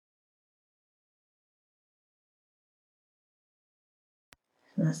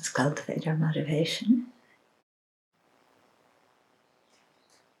So let's cultivate our motivation.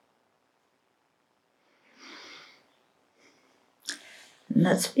 And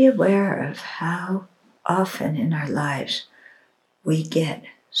let's be aware of how often in our lives we get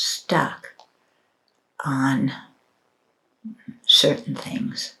stuck on certain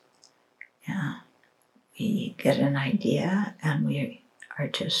things. Yeah. We get an idea and we are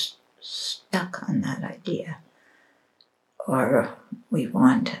just stuck on that idea. Or we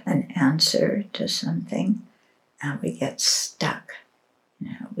want an answer to something and we get stuck.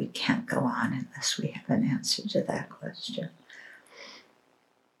 We can't go on unless we have an answer to that question.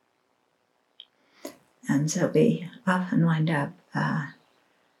 And so we often wind up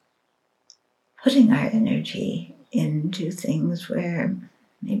putting our energy into things where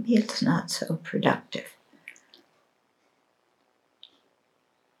maybe it's not so productive.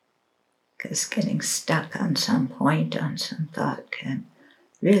 Because getting stuck on some point, on some thought, can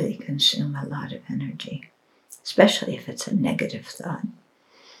really consume a lot of energy, especially if it's a negative thought.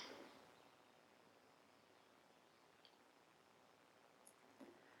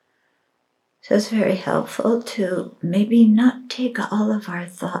 So it's very helpful to maybe not take all of our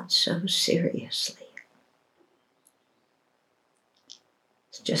thoughts so seriously.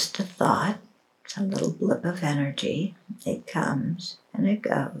 It's just a thought, it's a little blip of energy. It comes and it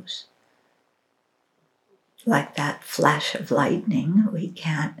goes. Like that flash of lightning, we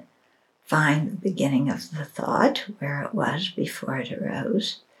can't find the beginning of the thought, where it was before it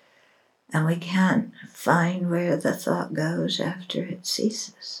arose, and we can't find where the thought goes after it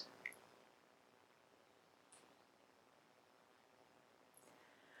ceases.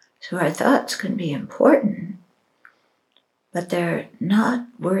 So our thoughts can be important, but they're not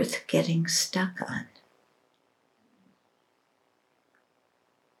worth getting stuck on.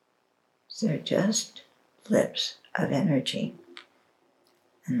 They're just blips of energy.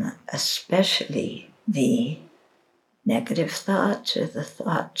 And especially the negative thoughts or the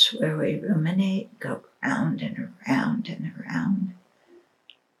thoughts where we ruminate, go round and around and around.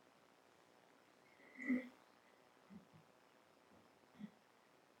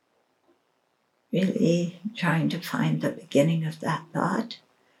 Really trying to find the beginning of that thought,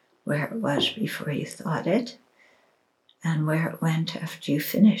 where it was before you thought it, and where it went after you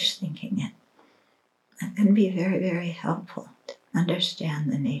finished thinking it. That can be very, very helpful to understand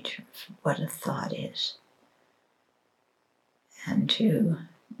the nature of what a thought is and to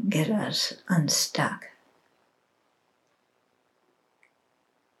get us unstuck.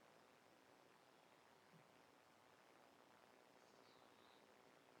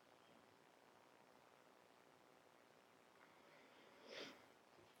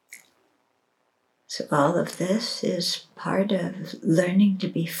 So all of this is part of learning to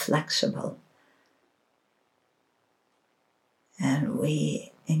be flexible. And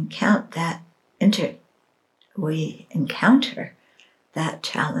we encounter that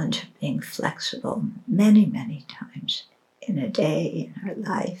challenge of being flexible many, many times in a day, in our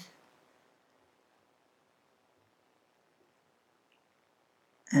life.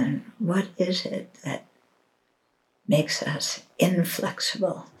 And what is it that makes us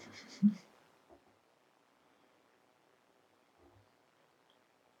inflexible?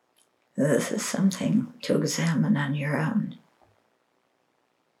 This is something to examine on your own.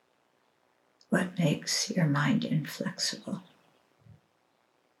 What makes your mind inflexible?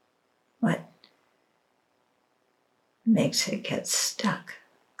 What makes it get stuck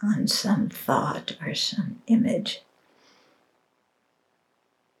on some thought or some image?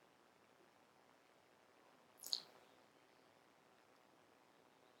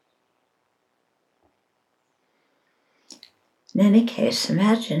 In any case,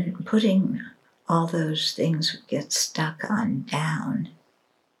 imagine putting all those things we get stuck on down,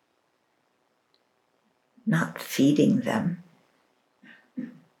 not feeding them,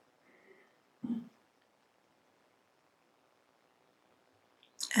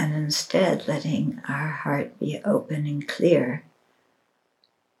 and instead letting our heart be open and clear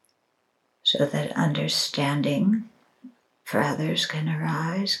so that understanding for others can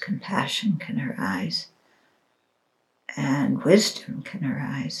arise, compassion can arise, and wisdom can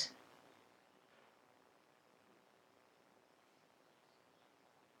arise.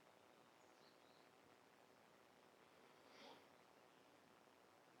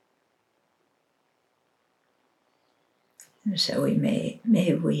 And so may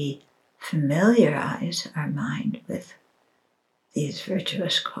we familiarize our mind with these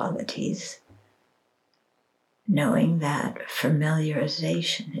virtuous qualities, knowing that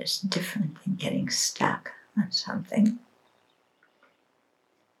familiarization is different than getting stuck on something.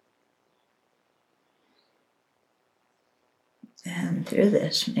 And through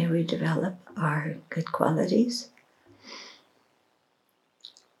this, may we develop our good qualities,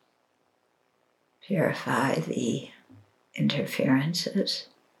 purify the interferences,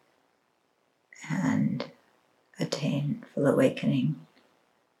 and attain full awakening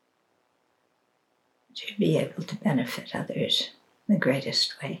to be able to benefit others in the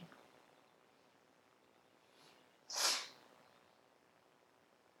greatest way.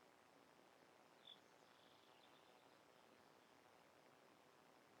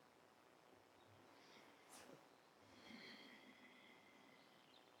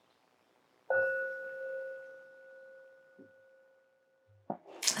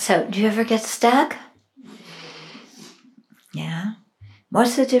 So, do you ever get stuck? Yeah.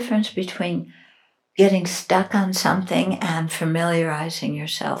 What's the difference between getting stuck on something and familiarizing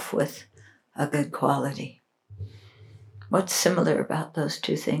yourself with a good quality? What's similar about those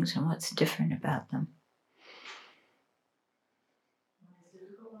two things and what's different about them?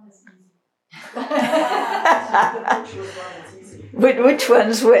 Which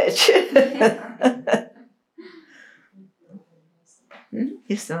one's which?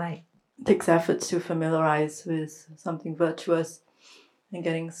 Use the mic. It takes effort to familiarize with something virtuous, and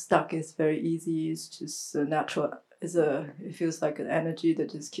getting stuck is very easy. It's just a natural. It feels like an energy that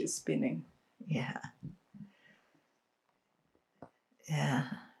just keeps spinning. Yeah. Yeah.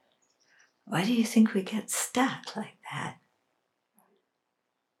 Why do you think we get stuck like that?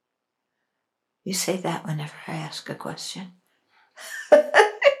 You say that whenever I ask a question.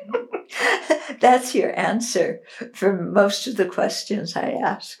 That's your answer for most of the questions I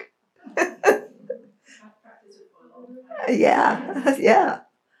ask. Yeah.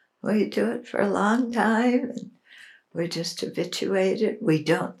 We do it for a long time, and we're just habituated. We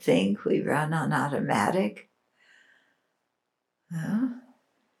don't think, we run on automatic. And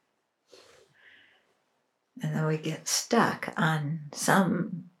then we get stuck on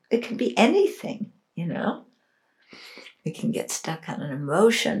it can be anything, We can get stuck on an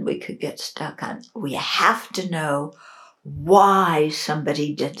emotion. We could get stuck on, we have to know why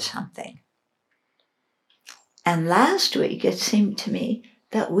somebody did something. And last week, it seemed to me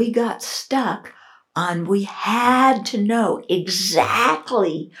that we got stuck on we had to know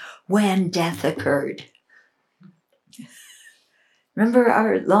exactly when death occurred. Remember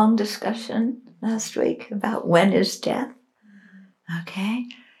our long discussion last week about when is death? Okay?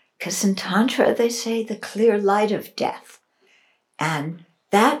 Because in Tantra, they say the clear light of death. And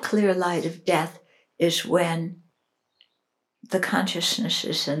that clear light of death is when the consciousness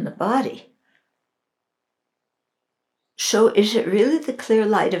is in the body. So is it really the clear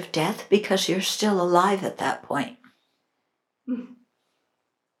light of death because you're still alive at that point?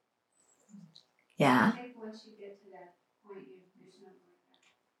 Yeah. I think once you get to that point, there's no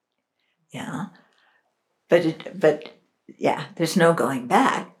going back. Yeah. There's no going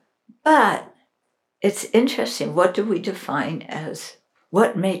back. But it's interesting. What do we define as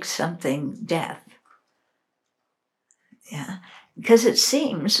what makes something death? Yeah. Because it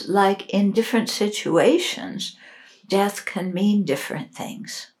seems like in different situations, death can mean different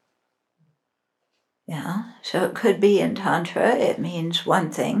things. Yeah. So it could be in Tantra, it means one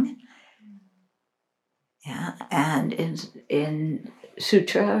thing. Yeah. And in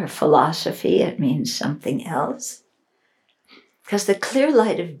Sutra or philosophy, it means something else. Because the clear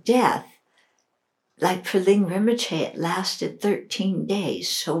light of death, like for Ling Rinpoche, it lasted 13 days.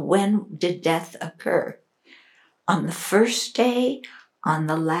 So when did death occur? On the first day? On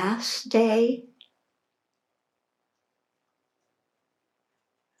the last day?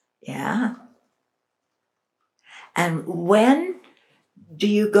 Yeah. And when do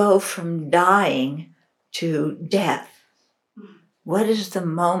you go from dying to death? What is the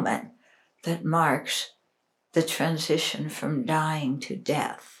moment that marks the transition from dying to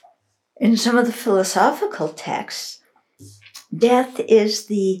death? In some of the philosophical texts, death is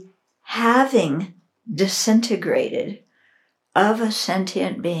the having disintegrated of a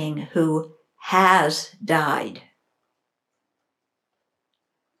sentient being who has died.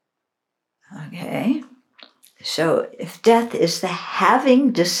 Okay? So if death is the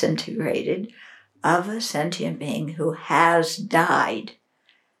having disintegrated of a sentient being who has died,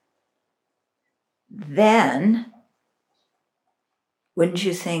 then wouldn't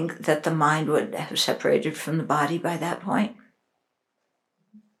you think that the mind would have separated from the body by that point?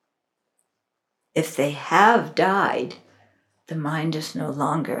 If they have died, the mind is no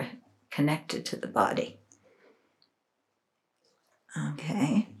longer connected to the body.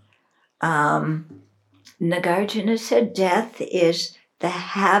 Okay. Nagarjuna said death is the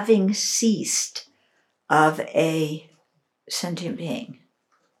having ceased of a sentient being.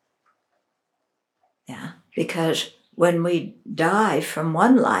 Yeah, because when we die from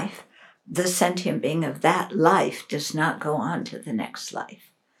one life, the sentient being of that life does not go on to the next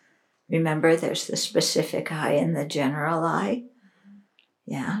life. Remember, there's the specific I and the general I.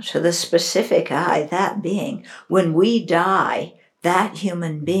 Yeah, so the specific I, that being, when we die, that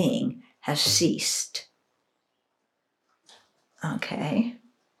human being has ceased. Okay?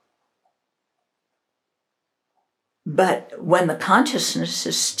 But when the consciousness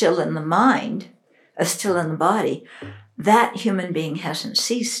is still in the mind, still in the body, that human being hasn't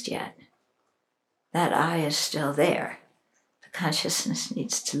ceased yet. That I is still there. The consciousness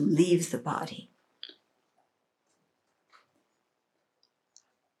needs to leave the body.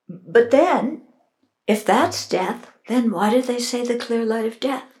 But then, if that's death, then why do they say the clear light of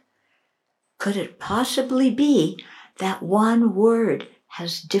death? Could it possibly be that one word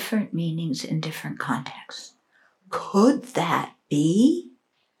has different meanings in different contexts? Could that be?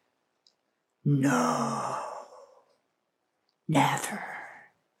 No. Never.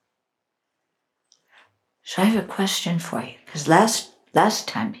 So I have a question for you, because last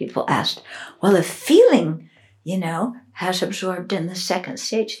time people asked, well, if feeling, has absorbed in the second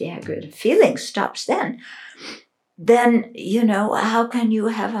stage, the aggregate feeling stops then, how can you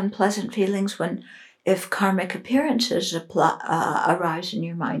have unpleasant feelings if karmic appearances arise in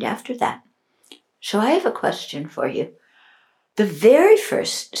your mind after that? So I have a question for you. The very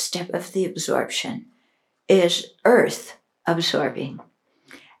first step of the absorption is earth absorbing.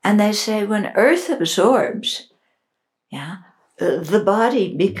 And they say when earth absorbs, the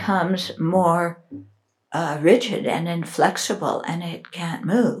body becomes more rigid and inflexible and it can't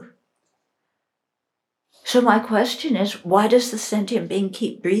move. So my question is, why does the sentient being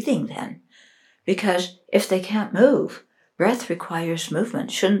keep breathing then? Because if they can't move, breath requires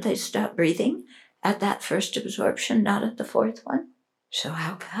movement. Shouldn't they stop breathing at that first absorption, not at the fourth one? So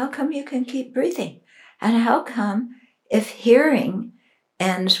how come you can keep breathing? And how come if hearing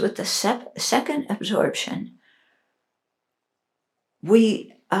ends with the second absorption,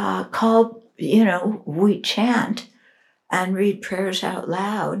 we we chant and read prayers out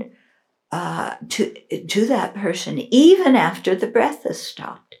loud to that person, even after the breath is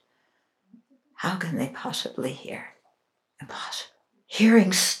stopped? How can they possibly hear? Impossible.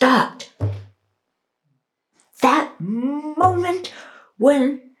 Hearing stopped. That moment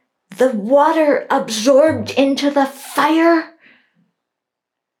when the water absorbed into the fire,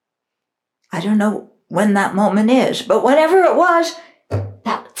 I don't know when that moment is, but whenever it was,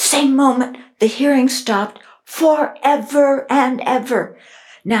 that same moment, the hearing stopped forever and ever.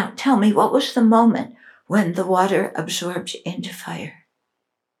 Now, tell me, what was the moment when the water absorbed into fire?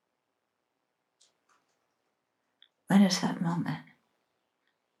 When is that moment?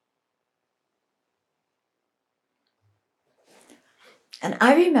 And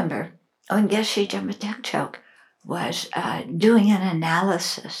I remember when Geshe Jembetek Chok was doing an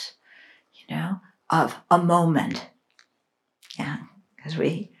analysis, of a moment. Yeah, because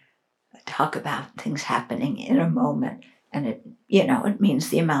we talk about things happening in a moment, and it means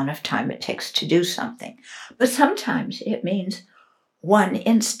the amount of time it takes to do something. But sometimes it means one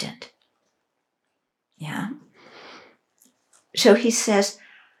instant. Yeah. So he says,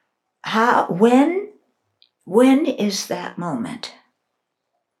 when is that moment?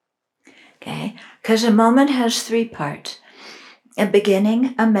 Okay, because a moment has three parts: a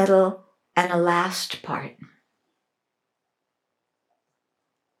beginning, a middle, and a last part.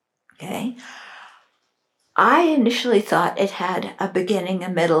 Okay. I initially thought it had a beginning, a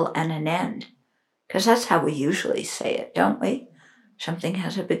middle, and an end, because that's how we usually say it, don't we? Something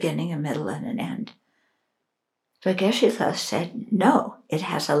has a beginning, a middle, and an end. But Geshe said, no, it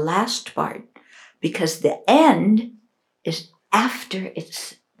has a last part, because the end is after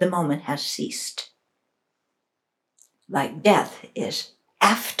the moment has ceased. Like death is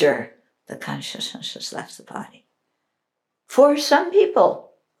after the consciousness has left the body. For some people.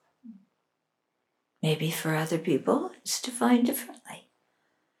 Maybe for other people, it's defined differently.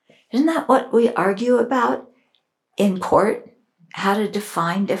 Isn't that what we argue about in court? How to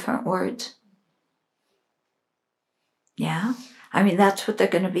define different words? Yeah? I mean, that's what they're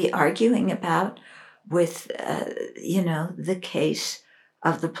going to be arguing about with, the case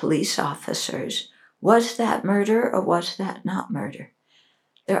of the police officers. Was that murder or was that not murder?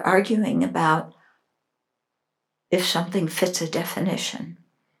 They're arguing about if something fits a definition.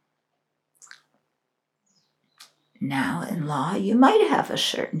 Now, in law, you might have a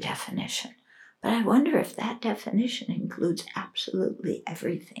certain definition, but I wonder if that definition includes absolutely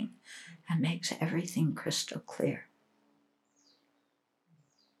everything and makes everything crystal clear.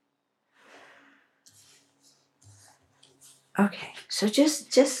 Okay, so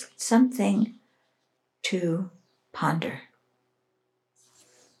just something to ponder.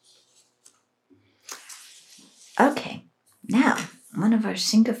 Okay, now, one of our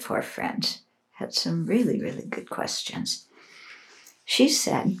Singapore friends had some really, really good questions. She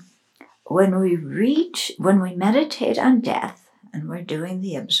said, when we meditate on death, and we're doing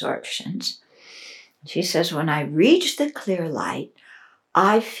the absorptions, she says, when I reach the clear light,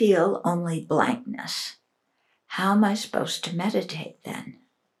 I feel only blankness. How am I supposed to meditate then?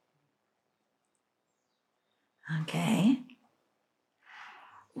 Okay.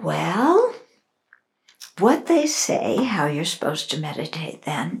 Well, what they say, how you're supposed to meditate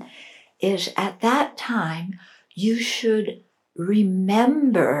then, is at that time you should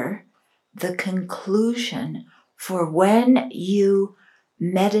remember the conclusion for when you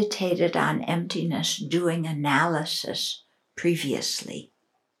meditated on emptiness doing analysis previously.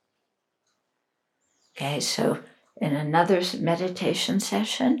 Okay, so in another meditation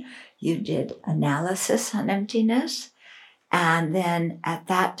session, you did analysis on emptiness, and then at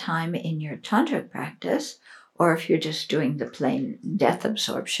that time in your tantric practice, or if you're just doing the plain death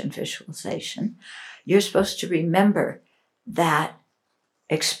absorption visualization, you're supposed to remember that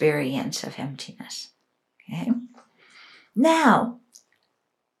experience of emptiness. Okay? Now,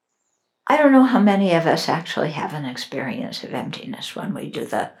 I don't know how many of us actually have an experience of emptiness when we do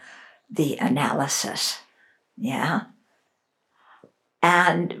the analysis. Yeah?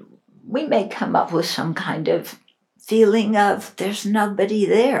 And we may come up with some kind of feeling of there's nobody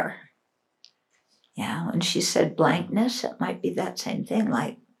there. Yeah, when she said blankness, it might be that same thing,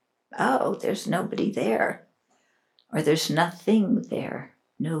 like, oh, there's nobody there. Or there's nothing there,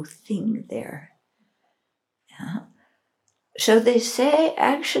 no thing there. Yeah. So they say,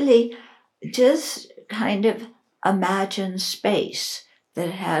 actually, just kind of imagine space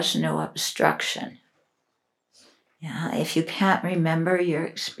that has no obstruction. Yeah, if you can't remember your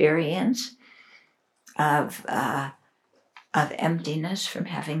experience of emptiness from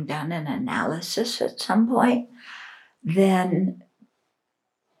having done an analysis at some point, then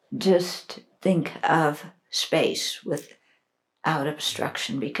just think of space without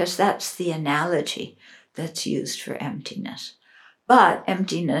obstruction, because that's the analogy that's used for emptiness. But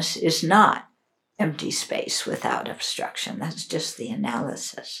emptiness is not empty space without obstruction. That's just the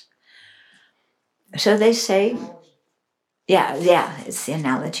analysis. So they say, yeah, it's the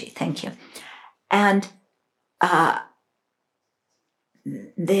analogy. Thank you. And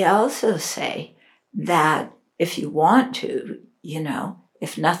they also say that if you want to,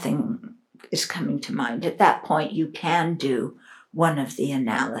 if nothing is coming to mind, at that point you can do one of the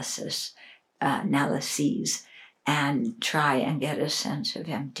analyses and try and get a sense of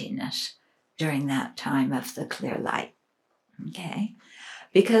emptiness during that time of the clear light. Okay?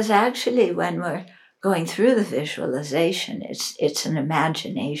 Because actually when we're going through the visualization, it's an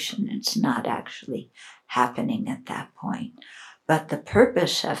imagination. It's not actually happening at that point. But the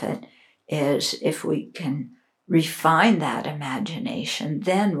purpose of it is if we can refine that imagination,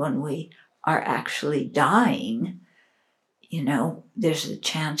 then when we are actually dying, there's a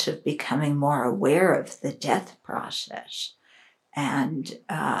chance of becoming more aware of the death process and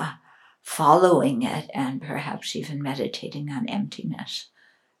following it, and perhaps even meditating on emptiness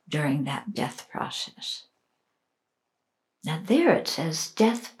during that death process. Now there it says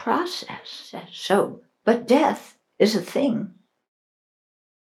death process. So, but death is a thing.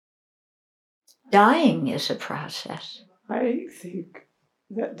 Dying is a process. I think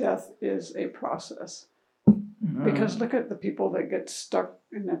that death is a process. Because look at the people that get stuck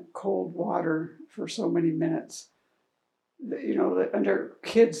in the cold water for so many minutes. Under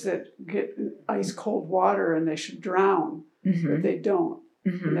kids that get ice cold water and they should drown, but they don't.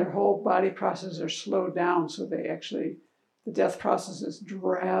 And their whole body processes are slowed down, so the death process is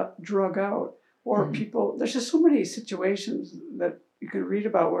drug out. Or people, there's just so many situations that you can read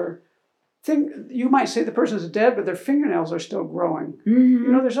about where you might say the person is dead, but their fingernails are still growing.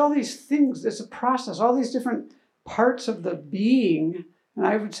 There's all these things. It's a process. All these different parts of the being, and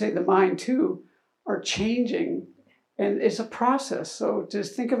I would say the mind too, are changing. And it's a process. So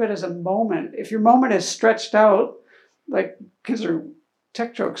just think of it as a moment. If your moment is stretched out, like Kizzer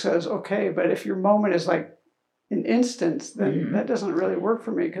Tech Joke says, okay, but if your moment is like an instance, then that doesn't really work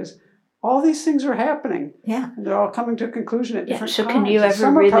for me, because all these things are happening. Yeah. And they're all coming to a conclusion at different times. Can you ever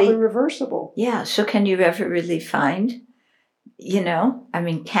some are probably reversible. Yeah. So can you ever really find,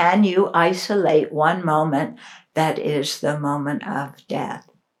 can you isolate one moment that is the moment of death?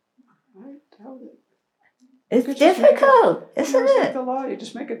 I doubt it. It's difficult, isn't it? Like the law, you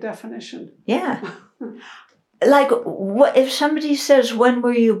just make a definition. Yeah. Like, what if somebody says, when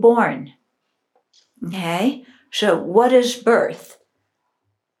were you born? Okay. So what is birth?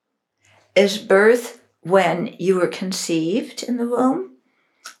 Is birth when you were conceived in the womb?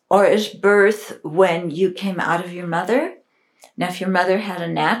 Or is birth when you came out of your mother? Now, if your mother had a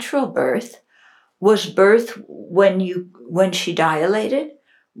natural birth, was birth when she dilated?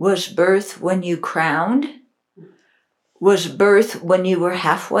 Was birth when you crowned? Was birth when you were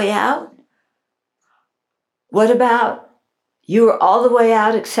halfway out? What about you were all the way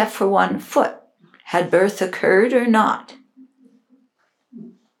out except for 1 foot? Had birth occurred or not?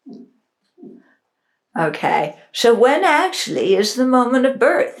 Okay, so when actually is the moment of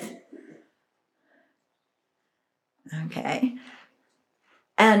birth? Okay,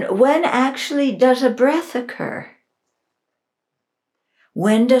 and when actually does a breath occur?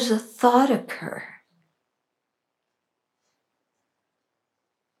 When does a thought occur?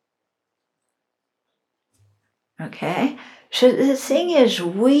 Okay, so the thing is,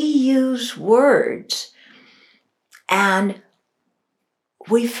 we use words and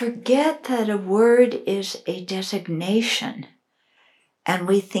we forget that a word is a designation, and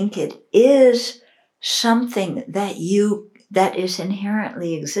we think it is something that is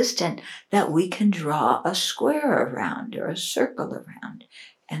inherently existent, that we can draw a square around or a circle around,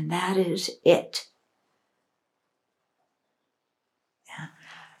 and that is it.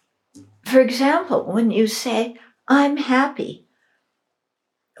 Yeah. For example, when you say, I'm happy,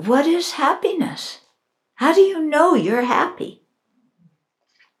 what is happiness? How do you know you're happy?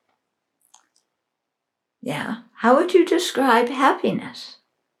 Yeah, how would you describe happiness?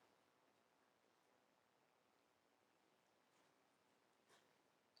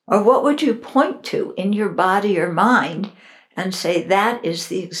 Or what would you point to in your body or mind and say that is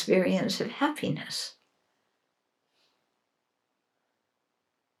the experience of happiness?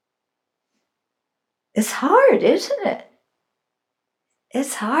 It's hard, isn't it?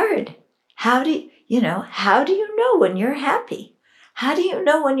 It's hard. How do you know when you're happy? How do you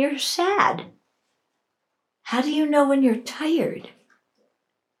know when you're sad? How do you know when you're tired?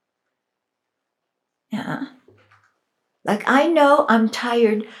 Yeah. Like, I know I'm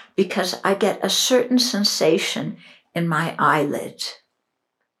tired because I get a certain sensation in my eyelids.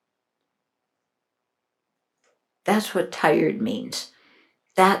 That's what tired means.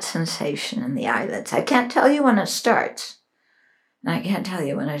 That sensation in the eyelids. I can't tell you when it starts, and I can't tell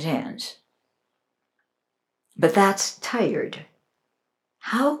you when it ends. But that's tired.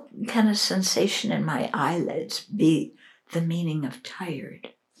 How can a sensation in my eyelids be the meaning of tired?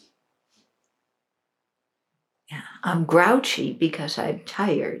 Yeah, I'm grouchy because I'm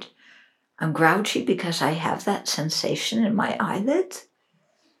tired. I'm grouchy because I have that sensation in my eyelids.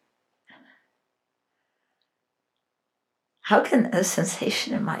 How can a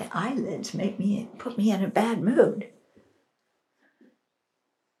sensation in my eyelids put me in a bad mood?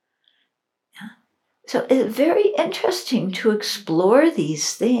 Yeah. So it's very interesting to explore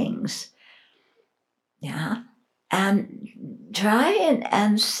these things. Yeah. And try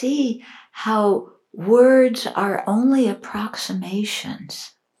and see how words are only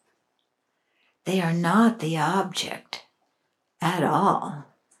approximations. They are not the object at all.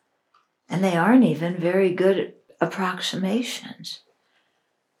 And they aren't even very good approximations.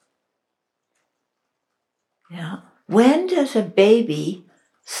 Yeah. When does a baby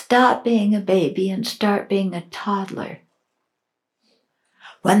stop being a baby and start being a toddler?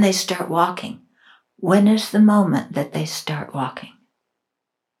 When they start walking. When is the moment that they start walking?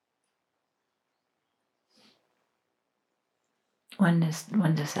 When does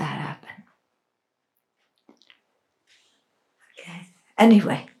that happen? Okay.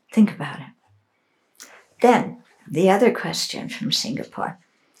 Anyway, think about it. Then, the other question from Singapore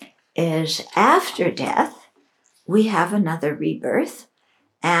is, after death, we have another rebirth,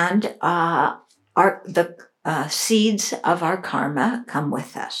 and the seeds of our karma come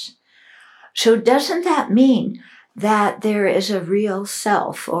with us. So doesn't that mean that there is a real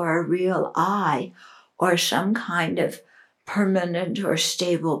self or a real I or some kind of permanent or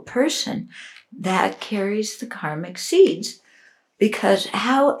stable person that carries the karmic seeds? Because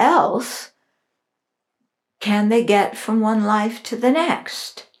how else can they get from one life to the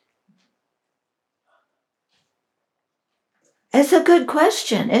next? It's a good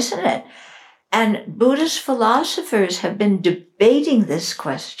question, isn't it? And Buddhist philosophers have been debating this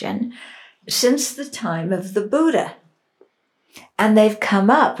question since the time of the Buddha. And they've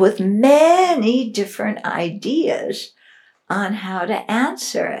come up with many different ideas on how to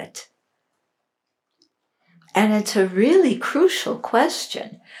answer it. And it's a really crucial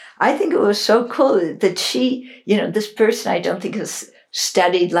question. I think it was so cool that she, this person I don't think has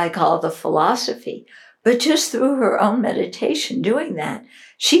studied like all the philosophy, but just through her own meditation doing that,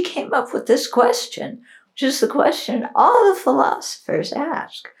 she came up with this question, which is the question all the philosophers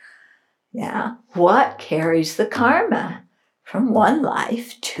ask. Yeah. What carries the karma from one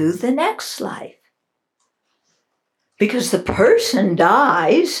life to the next life? Because the person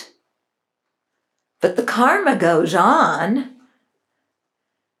dies, but the karma goes on.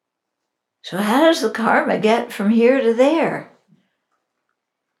 So how does the karma get from here to there?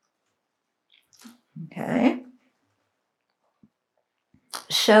 Okay.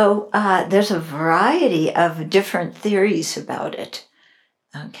 So there's a variety of different theories about it.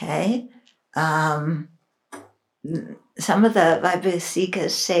 Okay. Some of the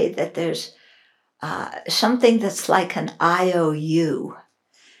Vaibhasikas say that there's something that's like an IOU,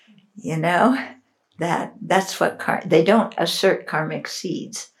 that's what they don't assert karmic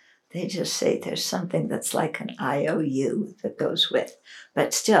seeds. They just say there's something that's like an IOU that goes with.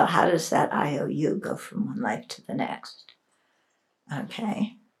 But still, how does that IOU go from one life to the next?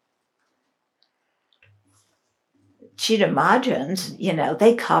 Okay. Chitta-Mahajans,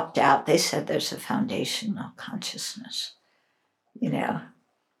 they copped out. They said there's a foundational consciousness.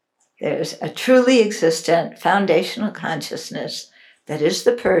 There's a truly existent foundational consciousness that is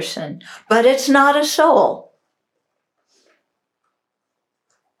the person, but it's not a soul.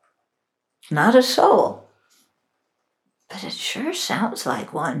 Not a soul. But it sure sounds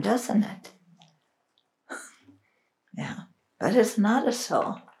like one, doesn't it? Yeah, but it's not a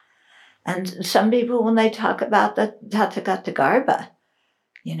soul. And some people, when they talk about the Tathagata Garbha,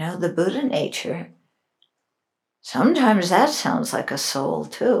 the Buddha nature, sometimes that sounds like a soul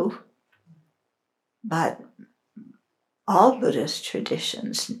too. But all Buddhist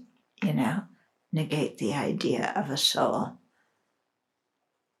traditions, negate the idea of a soul.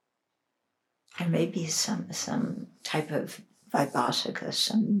 There may be some type of Vaibhasika,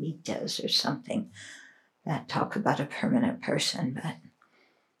 some mitas or something that talk about a permanent person, but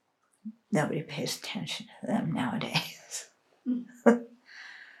nobody pays attention to them nowadays.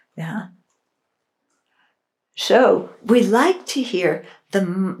 Yeah. So we like to hear the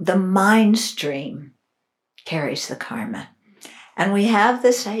mind stream carries the karma. And we have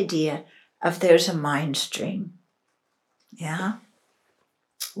this idea of there's a mind stream. Yeah.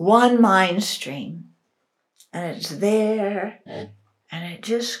 One mind stream. And it's there. And it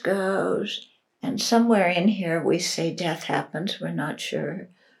just goes. And somewhere in here we say death happens. We're not sure.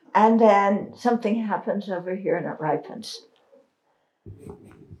 And then something happens over here and it ripens.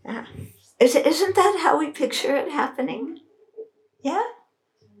 Yeah. Isn't that how we picture it happening? Yeah?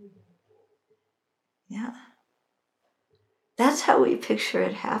 Yeah. That's how we picture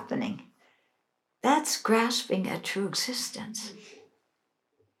it happening. That's grasping at true existence.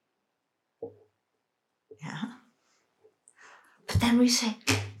 Yeah. But then we say,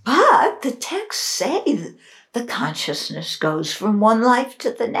 but the texts say the consciousness goes from one life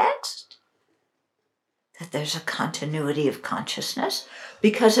to the next. That there's a continuity of consciousness.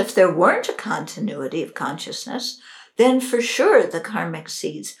 Because if there weren't a continuity of consciousness, then for sure the karmic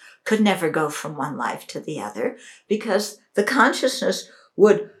seeds could never go from one life to the other, because the consciousness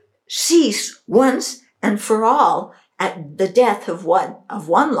would cease once and for all at the death of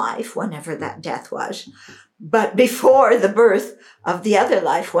one life, whenever that death was, but before the birth of the other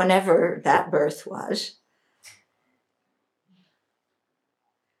life, whenever that birth was.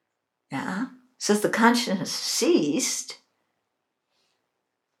 Yeah. So if the consciousness ceased,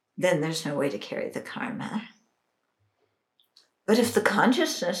 then there's no way to carry the karma. But if the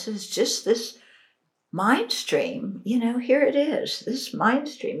consciousness is just this mind stream, here it is, this mind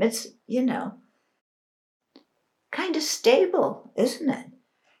stream, it's, kind of stable, isn't it?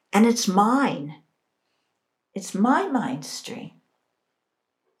 And it's mine. It's my mind stream.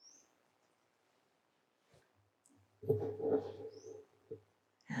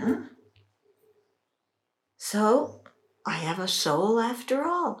 Yeah. So I have a soul after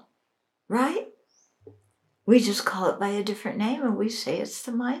all, right? We just call it by a different name and we say it's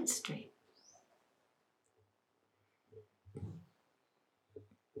the mind stream.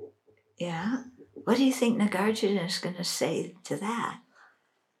 Yeah. What do you think Nagarjuna is going to say to that?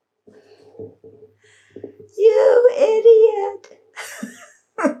 You idiot!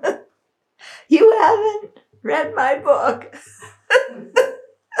 You haven't read my book.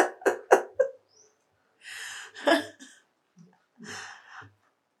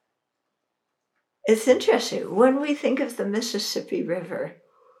 It's interesting. When we think of the Mississippi River,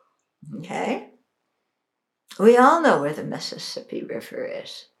 okay, we all know where the Mississippi River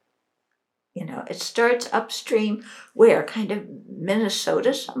is. It starts upstream where? Kind of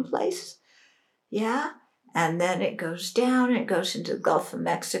Minnesota someplace? Yeah? And then it goes down and it goes into the Gulf of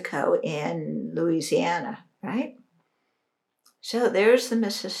Mexico in Louisiana, right? So there's the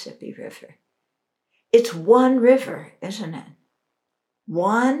Mississippi River. It's one river, isn't it?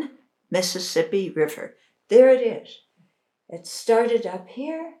 One Mississippi River. There it is. It started up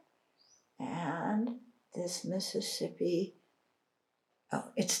here, and this Mississippi,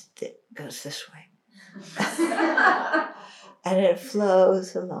 it goes this way. And it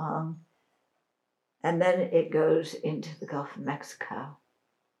flows along, and then it goes into the Gulf of Mexico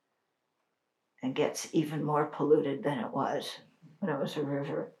and gets even more polluted than it was when it was a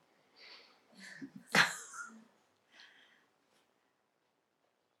river.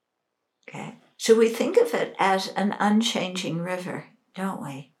 Okay, so we think of it as an unchanging river, don't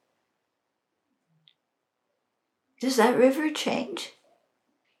we? Does that river change?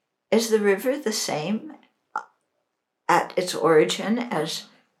 Is the river the same at its origin as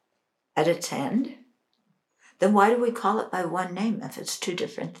at its end? Then why do we call it by one name if it's two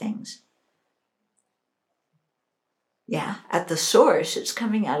different things? Yeah, at the source, it's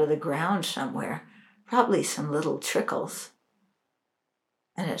coming out of the ground somewhere, probably some little trickles.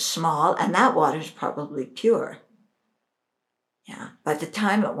 And it's small, and that water's probably pure. Yeah, by the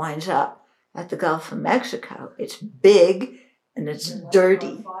time it winds up at the Gulf of Mexico, it's big and it's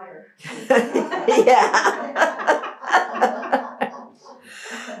dirty. Yeah.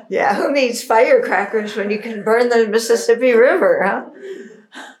 Yeah, who needs firecrackers when you can burn the Mississippi River, huh?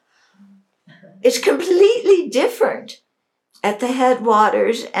 It's completely different at the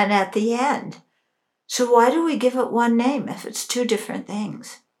headwaters and at the end. So why do we give it one name if it's two different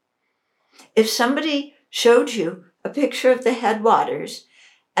things? If somebody showed you a picture of the headwaters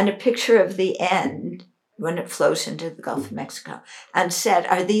and a picture of the end when it flows into the Gulf of Mexico and said,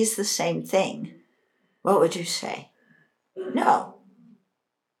 are these the same thing? What would you say? No.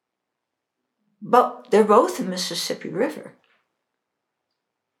 But they're both the Mississippi River.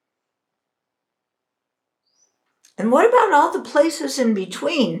 And what about all the places in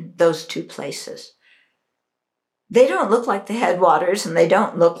between those two places? They don't look like the headwaters and they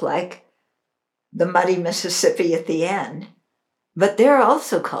don't look like the muddy Mississippi at the end, but they're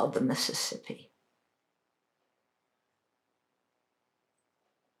also called the Mississippi.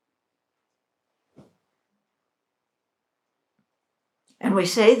 And we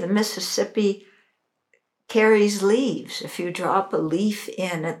say the Mississippi carries leaves. If you drop a leaf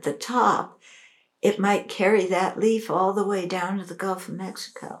in at the top, it might carry that leaf all the way down to the Gulf of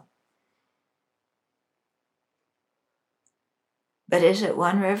Mexico. But is it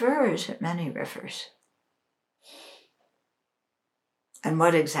one river or is it many rivers? And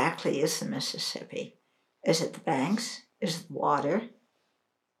what exactly is the Mississippi? Is it the banks? Is it the water?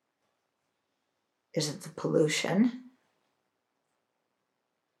 Is it the pollution?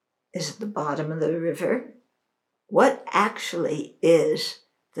 Is it the bottom of the river? What actually is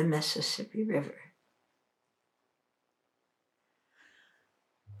the Mississippi River?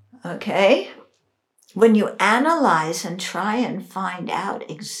 Okay? When you analyze and try and find out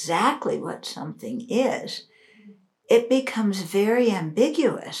exactly what something is, it becomes very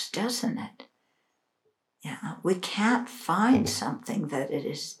ambiguous, doesn't it? Yeah, we can't find something that it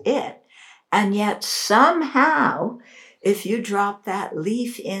is it. And yet somehow, if you drop that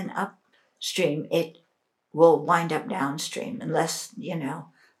leaf in upstream, it will wind up downstream unless,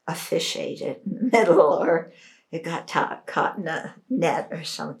 a fish ate it in the middle or it got caught in a net or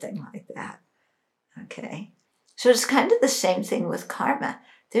something like that. Okay? So it's kind of the same thing with karma.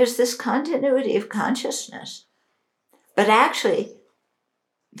 There's this continuity of consciousness. But actually,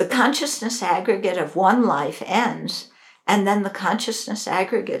 the consciousness aggregate of one life ends, and then the consciousness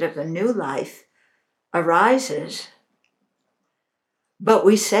aggregate of a new life arises. But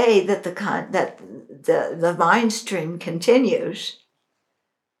we say that the mind stream continues.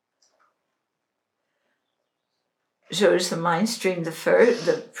 So is the mind stream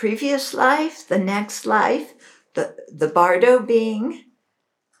the previous life, the next life, the bardo being?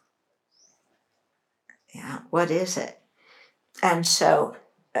 Yeah, what is it? And so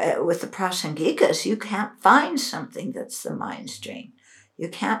with the prasangikas, you can't find something that's the mind stream. You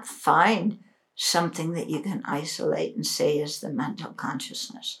can't find something that you can isolate and say is the mental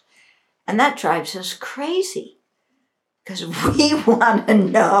consciousness. And that drives us crazy because we want to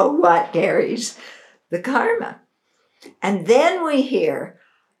know what carries the karma. And then we hear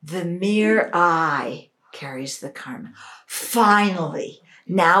the mere I carries the karma. Finally,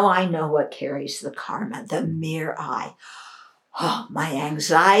 now I know what carries the karma, the mere I. Oh, my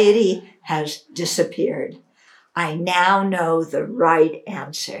anxiety has disappeared. I now know the right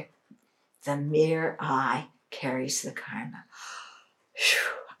answer. The mere I carries the karma.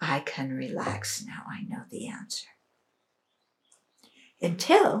 Whew, I can relax now. I know the answer.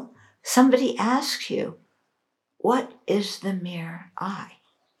 Until somebody asks you, what is the mere I?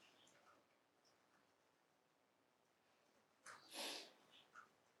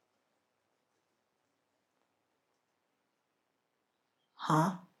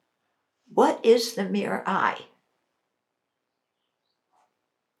 Huh? What is the mere I?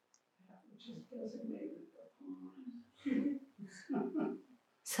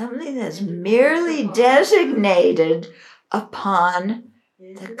 Something that's merely designated upon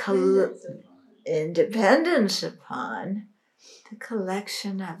independence upon the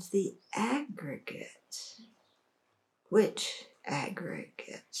collection of the aggregates. Which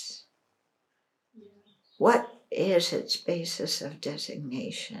aggregates? What is its basis of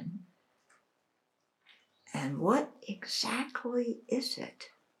designation? And what exactly is it?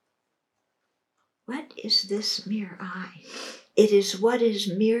 What is this mere I? It is what is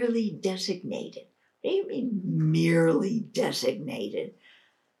merely designated. What do you mean merely designated?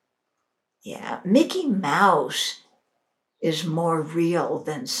 Yeah, Mickey Mouse is more real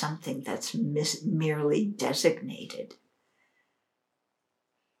than something that's merely designated.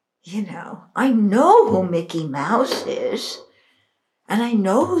 You know, I know who Mickey Mouse is, and I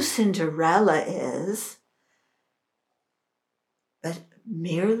know who Cinderella is, but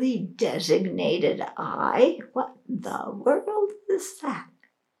merely designated I? What in the world is that?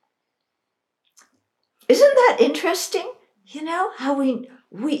 Isn't that interesting? You know, how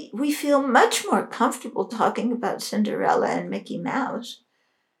we feel much more comfortable talking about Cinderella and Mickey Mouse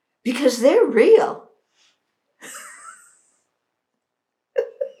because they're real.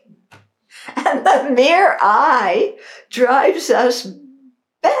 And the mere I drives us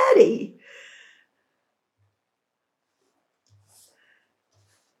batty.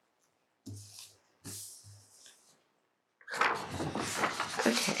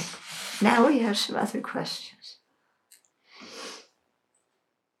 Okay, now we have some other questions.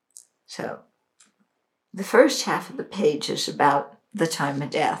 So, the first half of the page is about the time of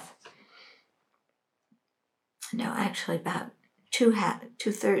death. No, actually about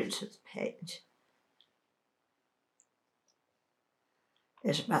two-thirds of the page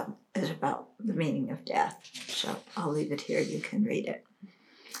is about the meaning of death. So I'll leave it here, you can read it.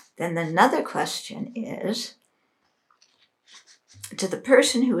 Then another question is, to the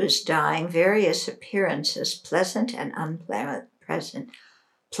person who is dying, various appearances, pleasant and unpleasant,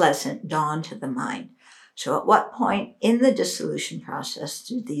 dawn to the mind. So at what point in the dissolution process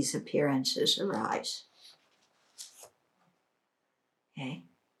do these appearances arise? Okay.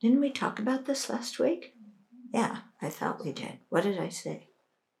 Didn't we talk about this last week? Yeah, I thought we did. What did I say?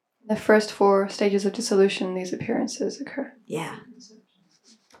 The first 4 stages of dissolution, these appearances occur. Yeah.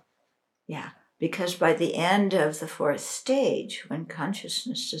 Yeah, because by the end of the 4th stage, when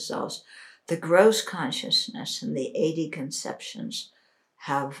consciousness dissolves, the gross consciousness and the 80 conceptions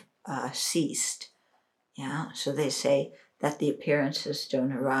have ceased. Yeah, so they say that the appearances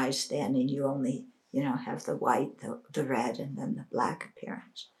don't arise then, and you only, have the white, the red, and then the black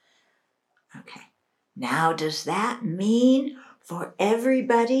appearance. Okay. Now, does that mean for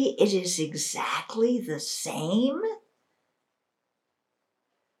everybody it is exactly the same?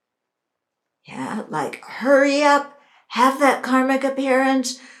 Yeah, like, hurry up, have that karmic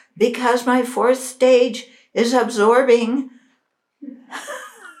appearance because my 4th stage is absorbing.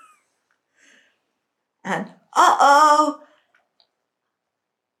 And,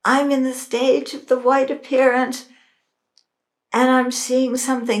 I'm in the stage of the white appearance and I'm seeing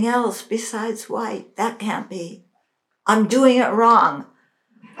something else besides white. That can't be. I'm doing it wrong.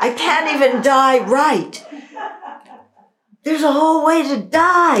 I can't even die right. There's a whole way to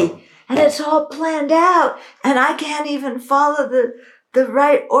die, and it's all planned out, and I can't even follow the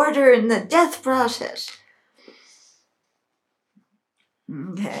right order in the death process.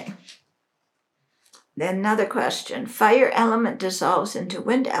 Okay. Then another question. Fire element dissolves into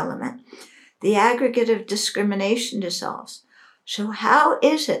wind element. The aggregate of discrimination dissolves. So how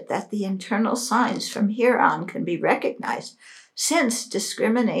is it that the internal signs from here on can be recognized, since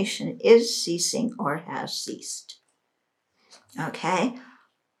discrimination is ceasing or has ceased? Okay.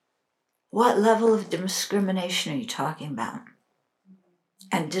 What level of discrimination are you talking about?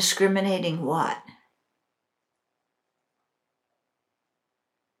 And discriminating what?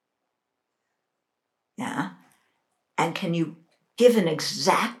 Yeah. And can you give an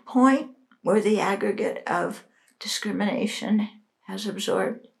exact point where the aggregate of discrimination has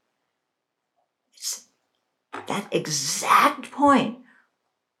absorbed? It's that exact point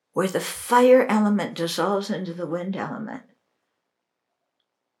where the fire element dissolves into the wind element.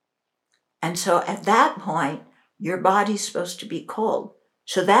 And so at that point, your body's supposed to be cold.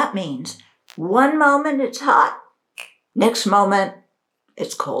 So that means one moment it's hot, next moment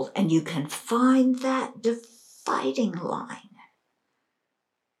it's cold. And you can find that dividing line.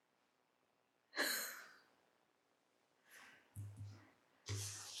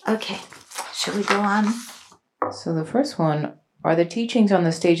 Okay, shall we go on? So the first one, Are the teachings on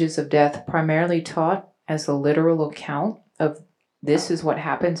the stages of death primarily taught as a literal account of this is what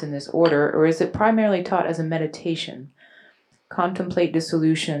happens in this order, or is it primarily taught as a meditation? Contemplate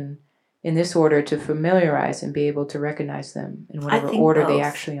dissolution in this order to familiarize and be able to recognize them in whatever order they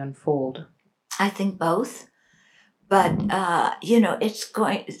actually unfold. I think both. But,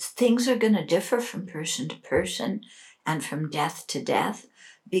 things are going to differ from person to person and from death to death,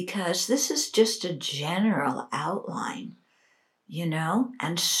 because this is just a general outline,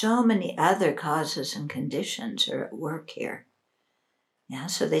 and so many other causes and conditions are at work here. Yeah,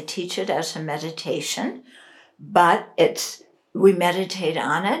 so they teach it as a meditation, but we meditate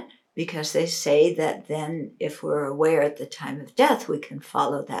on it because they say that then if we're aware at the time of death, we can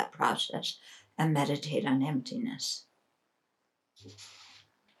follow that process and meditate on emptiness.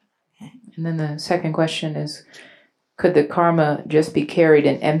 Okay. And then the second question is, could the karma just be carried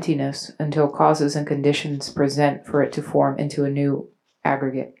in emptiness until causes and conditions present for it to form into a new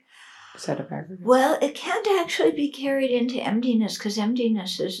set of aggregates? Well, it can't actually be carried into emptiness because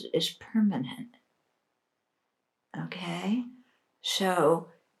emptiness is permanent. Okay? So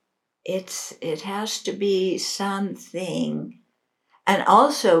it has to be something, and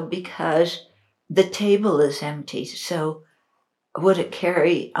also because the table is empty. So would it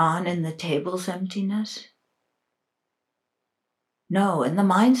carry on in the table's emptiness? No, in the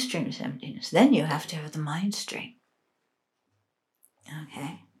mind stream's emptiness. Then you have to have the mind stream.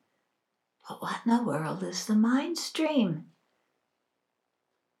 Okay? But what in the world is the mind stream?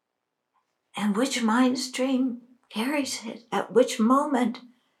 And which mind stream carries it? At which moment?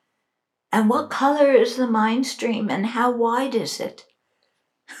 And what color is the mind stream? And how wide is it?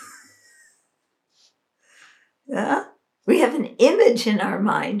 Yeah? We have an image in our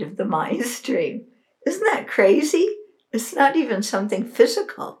mind of the mind stream. Isn't that crazy? It's not even something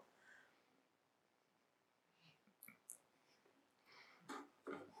physical.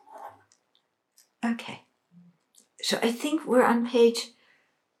 Okay. So I think we're on page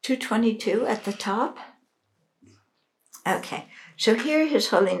 222 at the top. Okay. So here His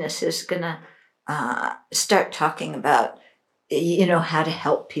Holiness is going to start talking about, how to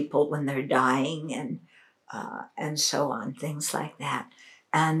help people when they're dying and so on, things like that.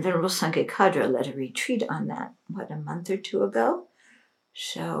 And Venerable Sanghya Kadra led a retreat on that, a month or two ago?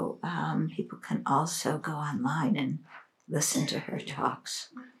 So people can also go online and listen to her talks.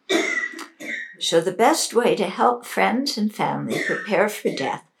 So the best way to help friends and family prepare for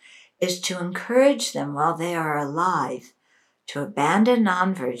death is to encourage them while they are alive to abandon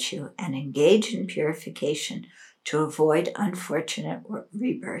non-virtue and engage in purification to avoid unfortunate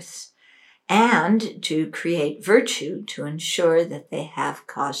rebirths, and to create virtue to ensure that they have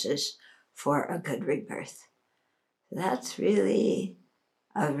causes for a good rebirth. That's really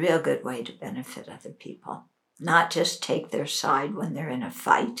a real good way to benefit other people. Not just take their side when they're in a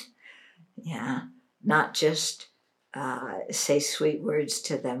fight. Yeah. Not just say sweet words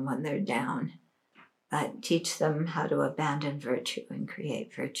to them when they're down, but teach them how to abandon virtue and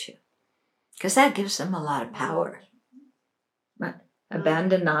create virtue. Because that gives them a lot of power. What?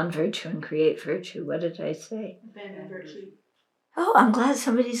 Abandon non-virtue and create virtue. What did I say? Abandon virtue. Oh, I'm glad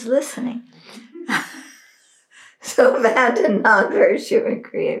somebody's listening. So abandon non-virtue and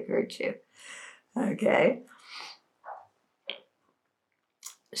create virtue. Okay.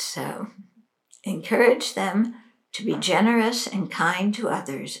 So encourage them to be generous and kind to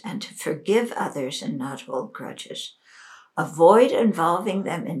others and to forgive others and not hold grudges. Avoid involving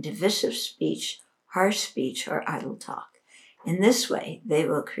them in divisive speech, harsh speech, or idle talk. In this way, they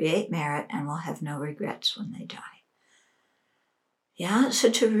will create merit and will have no regrets when they die. Yeah, so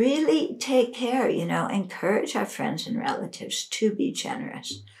to really take care, encourage our friends and relatives to be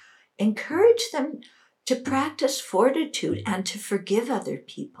generous. Encourage them to practice fortitude and to forgive other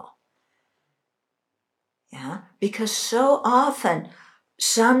people. Yeah, because so often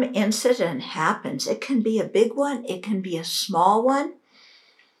some incident happens. It can be a big one, it can be a small one,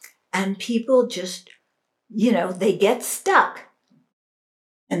 and people just, they get stuck.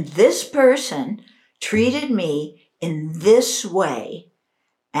 And this person treated me in this way,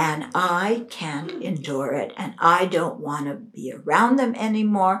 and I can't endure it, and I don't want to be around them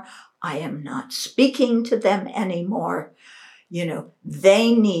anymore. I am not speaking to them anymore.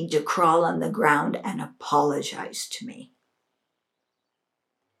 They need to crawl on the ground and apologize to me.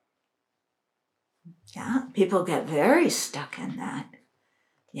 Yeah, people get very stuck in that.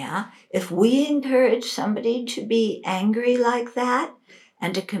 Yeah, if we encourage somebody to be angry like that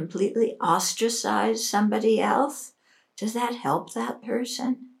and to completely ostracize somebody else, does that help that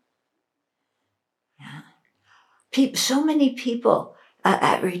person? Yeah. So many people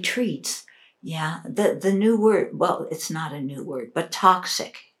at retreats, Yeah, the new word, well, it's not a new word, but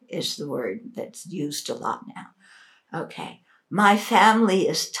toxic is the word that's used a lot now. Okay, my family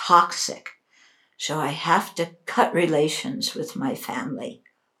is toxic, so I have to cut relations with my family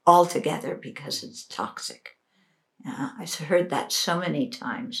altogether because it's toxic. Yeah, I've heard that so many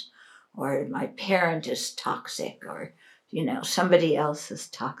times. Or my parent is toxic, or, somebody else is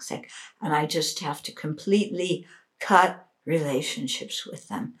toxic, and I just have to completely cut relationships with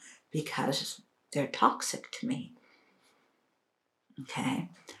them because they're toxic to me. Okay.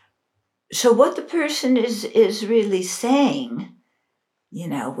 So what the person is really saying,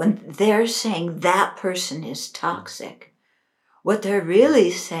 when they're saying that person is toxic, what they're really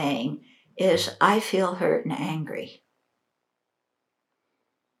saying is, I feel hurt and angry.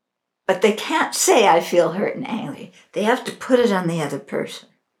 But they can't say, I feel hurt and angry. They have to put it on the other person.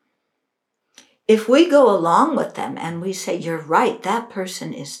 If we go along with them and we say, you're right, that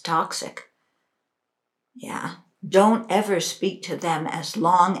person is toxic. Yeah. Don't ever speak to them as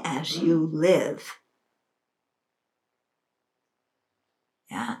long as you live.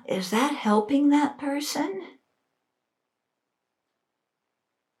 Yeah. Is that helping that person?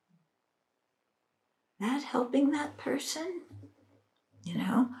 That helping that person?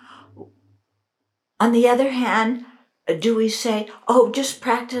 On the other hand, do we say, oh, just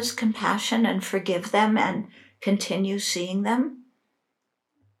practice compassion and forgive them and continue seeing them?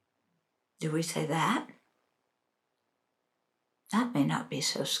 Do we say that? That may not be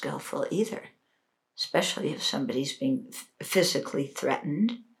so skillful either, especially if somebody's being physically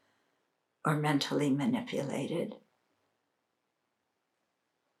threatened or mentally manipulated.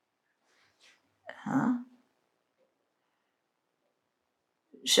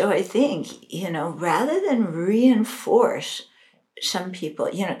 So I think, rather than reinforce some people,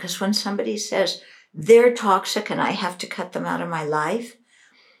 because when somebody says they're toxic and I have to cut them out of my life,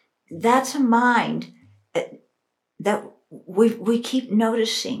 that's a mind that we keep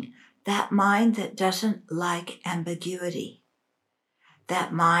noticing, that mind that doesn't like ambiguity,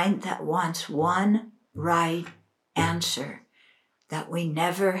 that mind that wants one right answer that we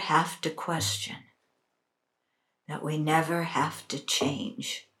never have to question, that we never have to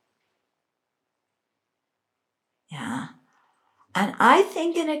change. Yeah. And I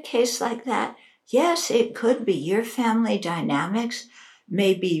think in a case like that, yes, it could be your family dynamics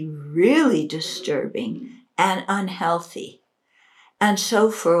may be really disturbing and unhealthy. And so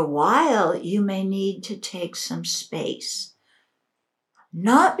for a while, you may need to take some space.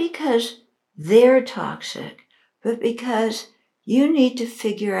 Not because they're toxic, but because you need to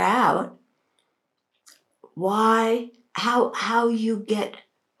figure out how you get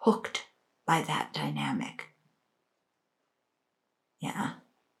hooked by that dynamic. Yeah.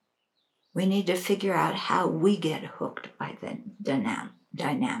 We need to figure out how we get hooked by the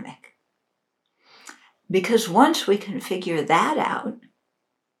dynamic. Because once we can figure that out,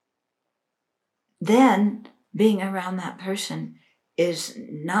 then being around that person is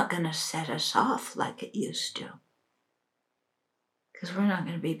not going to set us off like it used to. Because we're not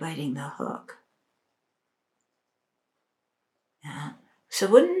going to be biting the hook. Yeah. So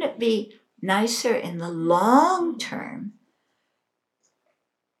wouldn't it be nicer in the long term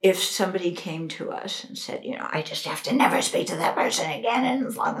if somebody came to us and said, I just have to never speak to that person again and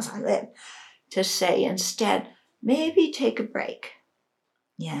as long as I live, to say instead, maybe take a break.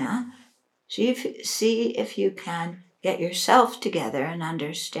 Yeah. See if you can get yourself together and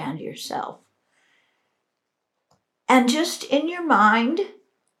understand yourself. And just in your mind,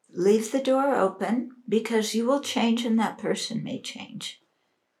 leave the door open because you will change and that person may change.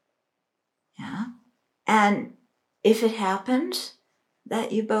 Yeah. And if it happens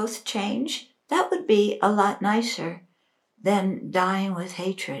that you both change, that would be a lot nicer than dying with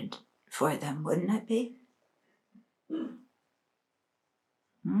hatred for them, wouldn't it be?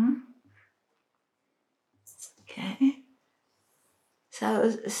 Okay.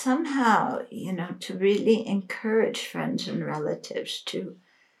 So somehow, to really encourage friends and relatives to,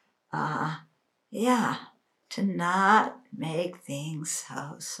 to not make things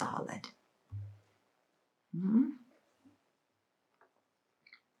so solid.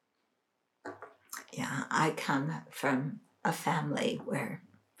 Yeah, I come from a family where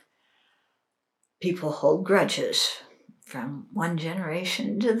people hold grudges from one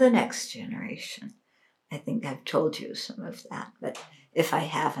generation to the next generation. I think I've told you some of that, but if I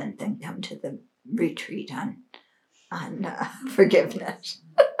haven't, then come to the retreat on forgiveness.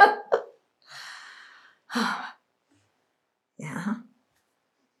 Yeah.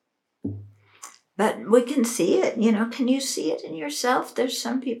 But we can see it, can you see it in yourself? There's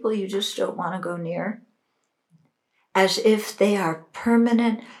some people you just don't want to go near. as if they are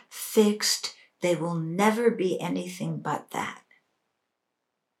permanent, fixed. They will never be anything but that.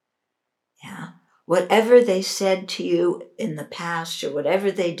 Yeah. Whatever they said to you in the past or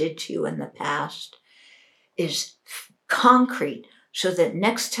whatever they did to you in the past is concrete, so that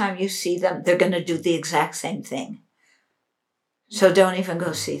next time you see them, they're going to do the exact same thing. So don't even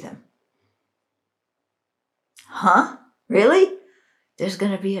go see them. Huh? Really? There's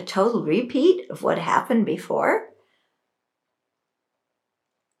going to be a total repeat of what happened before?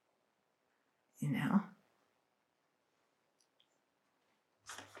 You know?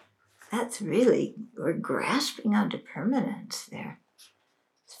 That's really, we're grasping onto permanence there.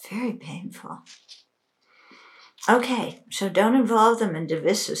 It's very painful. Okay, so don't involve them in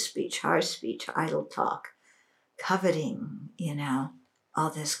divisive speech, harsh speech, idle talk, coveting, all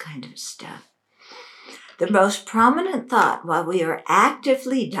this kind of stuff. The most prominent thought while we are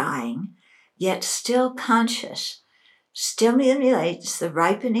actively dying, yet still conscious, stimulates the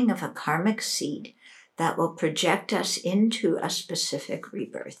ripening of a karmic seed that will project us into a specific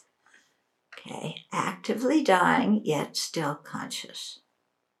rebirth. Okay, actively dying, yet still conscious.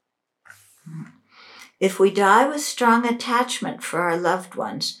 If we die with strong attachment for our loved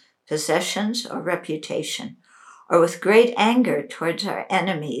ones, possessions, or reputation, or with great anger towards our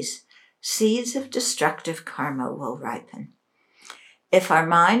enemies, seeds of destructive karma will ripen. If our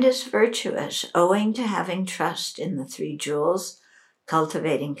mind is virtuous, owing to having trust in the three jewels,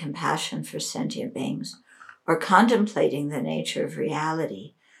 cultivating compassion for sentient beings, or contemplating the nature of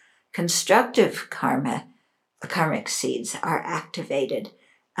reality, constructive karmic seeds are activated,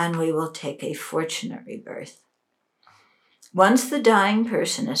 and we will take a fortunate rebirth. Once the dying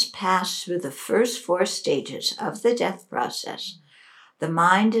person has passed through the first 4 stages of the death process, the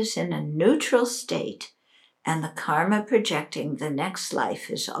mind is in a neutral state, and the karma projecting the next life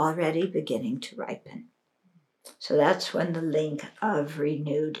is already beginning to ripen. So that's when the link of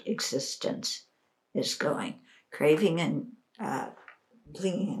renewed existence is going. Craving and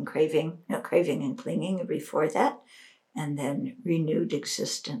clinging and craving, craving and clinging before that, and then renewed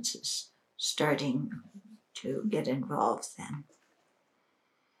existence is starting to get involved then.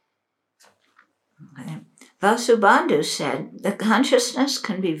 Okay. Vasubandhu said, the consciousness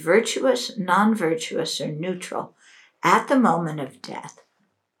can be virtuous, non-virtuous, or neutral at the moment of death.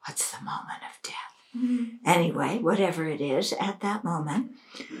 What's the moment of death? Anyway, whatever it is at that moment,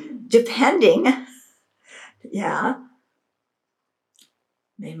 depending, the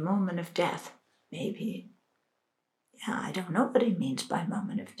moment of death, maybe. I don't know what he means by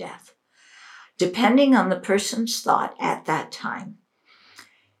moment of death. Depending on the person's thought at that time.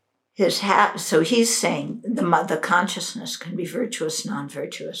 So he's saying the consciousness can be virtuous,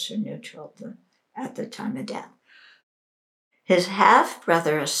 non-virtuous, or neutral at the time of death. His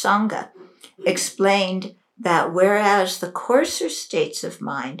half-brother, Asanga, explained that whereas the coarser states of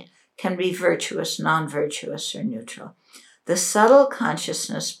mind can be virtuous, non-virtuous, or neutral, the subtle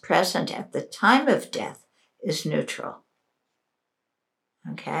consciousness present at the time of death is neutral.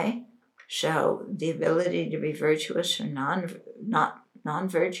 Okay? So the ability to be virtuous or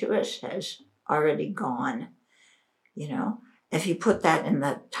non-virtuous has already gone. If you put that in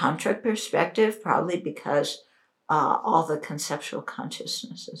the tantric perspective, probably because all the conceptual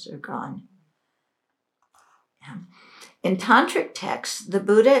consciousnesses are gone. Yeah. In tantric texts, the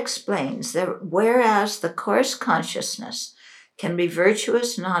Buddha explains that whereas the coarse consciousness can be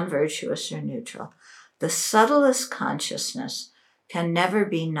virtuous, non-virtuous, or neutral, the subtlest consciousness can never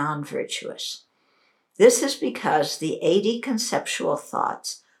be non-virtuous. This is because the 80 conceptual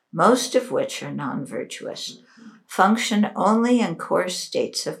thoughts, most of which are non-virtuous, function only in coarse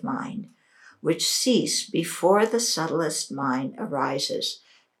states of mind, which cease before the subtlest mind arises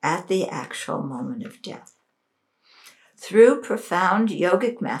at the actual moment of death. Through profound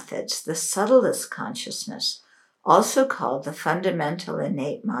yogic methods, the subtlest consciousness, also called the fundamental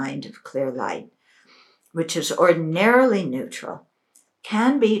innate mind of clear light, which is ordinarily neutral,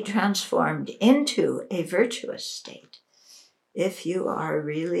 can be transformed into a virtuous state if you are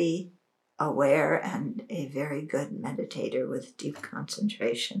really aware and a very good meditator with deep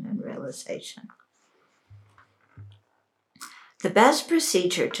concentration and realization. The best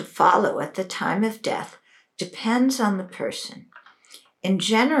procedure to follow at the time of death depends on the person. In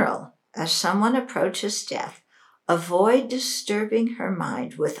general, as someone approaches death, avoid disturbing her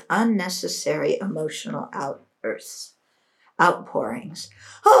mind with unnecessary emotional outpourings.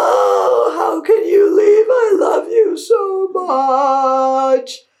 Oh, how can you leave? I love you so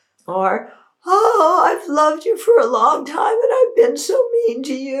much. Or, oh, I've loved you for a long time and I've been so mean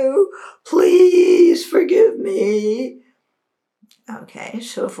to you. Please forgive me. Okay,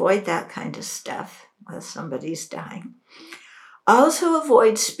 so avoid that kind of stuff. while somebody's dying. Also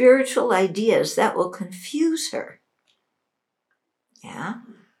avoid spiritual ideas that will confuse her. Yeah.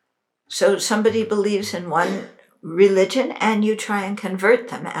 So somebody believes in one religion and you try and convert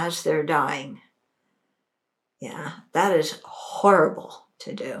them as they're dying. Yeah, that is horrible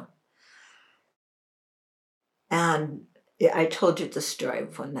to do. And I told you the story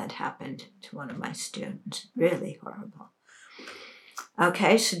of when that happened to one of my students. Really horrible.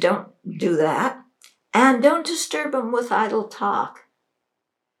 Okay, so don't do that. And don't disturb them with idle talk.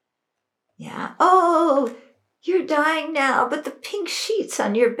 Yeah. Oh, you're dying now, but the pink sheets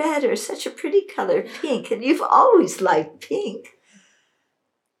on your bed are such a pretty color, pink, and you've always liked pink.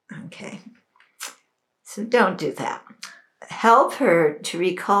 Okay. So don't do that. Help her to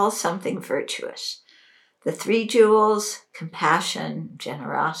recall something virtuous. The 3 jewels: compassion,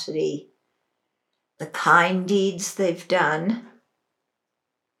 generosity, the kind deeds they've done.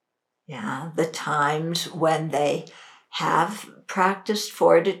 Yeah, the times when they have practiced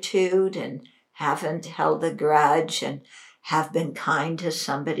fortitude and haven't held a grudge and have been kind to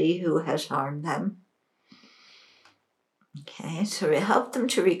somebody who has harmed them. Okay, so we help them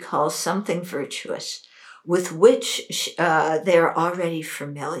to recall something virtuous with which they're already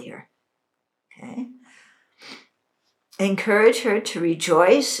familiar. Okay. Encourage her to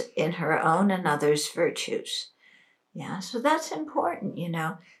rejoice in her own and others' virtues. Yeah, so that's important,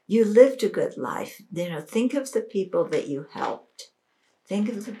 You lived a good life. Think of the people that you helped. Think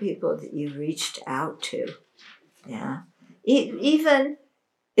of the people that you reached out to. Yeah. Even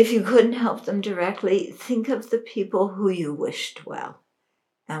if you couldn't help them directly, think of the people who you wished well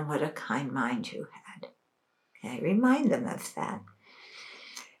and what a kind mind you had. Okay, remind them of that.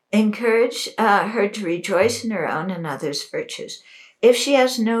 Encourage her to rejoice in her own and others' virtues. If she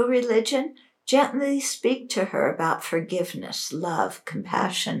has no religion, gently speak to her about forgiveness, love,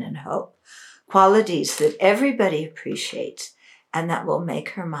 compassion, and hope, qualities that everybody appreciates and that will make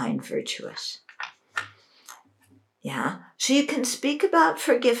her mind virtuous. Yeah, so you can speak about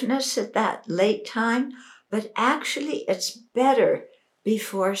forgiveness at that late time, but actually it's better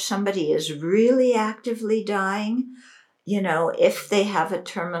before somebody is really actively dying. If they have a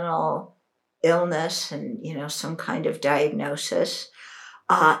terminal illness and, some kind of diagnosis,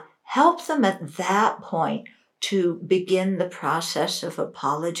 help them at that point to begin the process of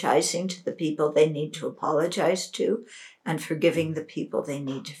apologizing to the people they need to apologize to and forgiving the people they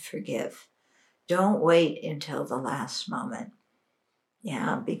need to forgive. Don't wait until the last moment.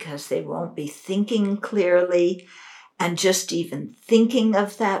 Yeah, because they won't be thinking clearly, and just even thinking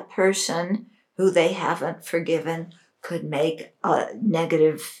of that person who they haven't forgiven could make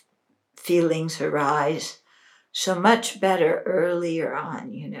negative feelings arise. So much better earlier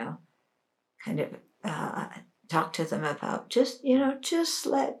on, kind of talk to them about just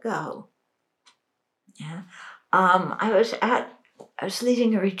let go. Yeah. I was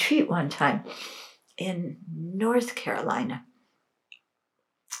leading a retreat one time in North Carolina,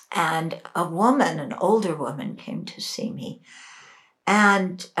 and a woman, an older woman, came to see me,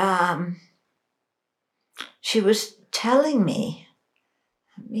 and she was telling me,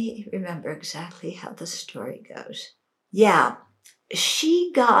 let me remember exactly how the story goes. Yeah,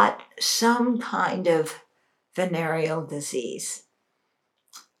 she got some kind of venereal disease.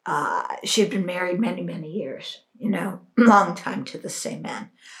 She'd been married many, many years, long time to the same man.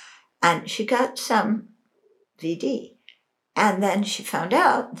 And she got some VD. And then she found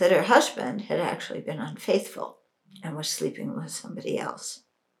out that her husband had actually been unfaithful and was sleeping with somebody else.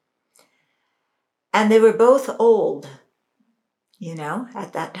 And they were both old,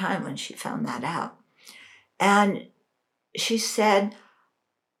 at that time when she found that out. And she said,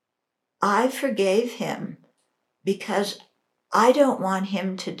 I forgave him because I don't want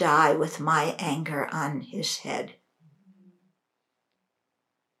him to die with my anger on his head.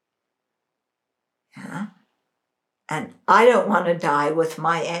 Yeah. And I don't want to die with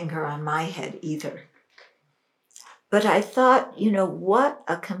my anger on my head either. But I thought, what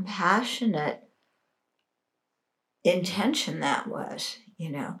a compassionate intention that was,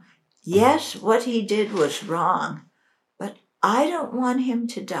 Yes, what he did was wrong, but I don't want him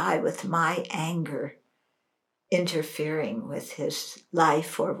to die with my anger interfering with his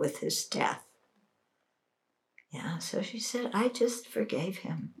life or with his death. Yeah, so she said, I just forgave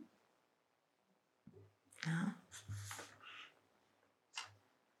him. Yeah.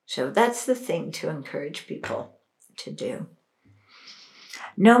 So that's the thing to encourage people to do.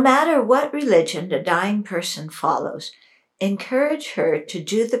 No matter what religion the dying person follows, encourage her to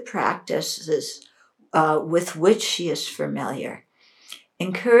do the practices with which she is familiar.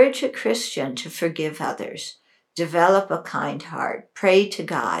 Encourage a Christian to forgive others, develop a kind heart, pray to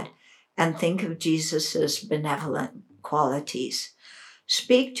God, and think of Jesus's benevolent qualities.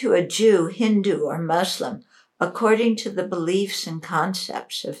 Speak to a Jew, Hindu, or Muslim according to the beliefs and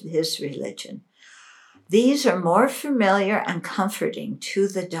concepts of his religion. These are more familiar and comforting to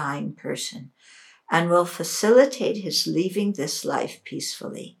the dying person and will facilitate his leaving this life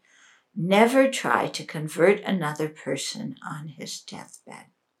peacefully. Never try to convert another person on his deathbed.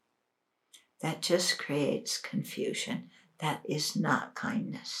 That just creates confusion. That is not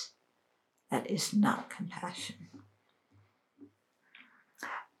kindness. That is not compassion.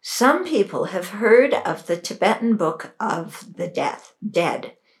 Some people have heard of the Tibetan Book of the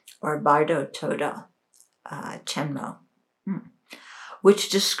Dead, or Bardo Todo Chenmo, which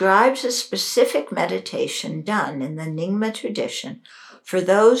describes a specific meditation done in the Nyingma tradition for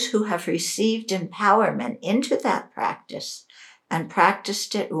those who have received empowerment into that practice and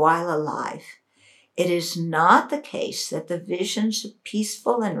practiced it while alive. It is not the case that the visions of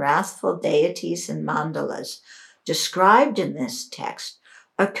peaceful and wrathful deities and mandalas described in this text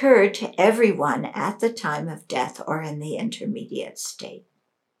occurred to everyone at the time of death or in the intermediate state.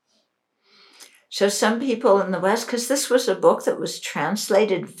 So some people in the West, because this was a book that was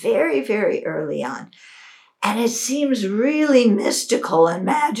translated very, very early on, and it seems really mystical and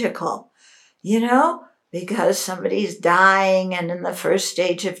magical, because somebody's dying, and in the first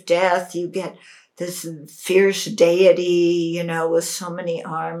stage of death, you get this fierce deity, with so many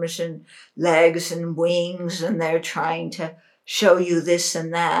arms and legs and wings, and they're trying to show you this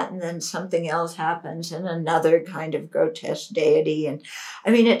and that, and then something else happens, and another kind of grotesque deity. And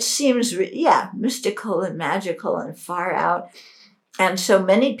it seems, mystical and magical and far out. And so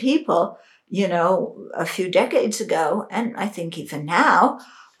many people, a few decades ago, and I think even now,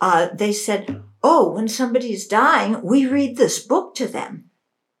 they said, oh, when somebody's dying, we read this book to them.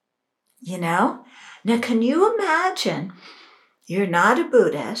 Now, can you imagine? You're not a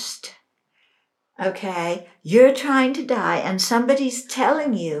Buddhist. Okay, you're trying to die and somebody's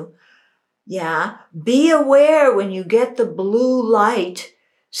telling you, be aware when you get the blue light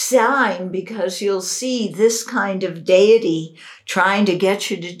sign because you'll see this kind of deity trying to get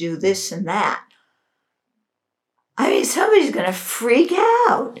you to do this and that. Somebody's going to freak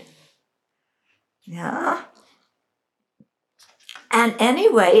out. Yeah. And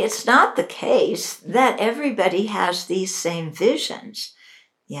anyway, it's not the case that everybody has these same visions.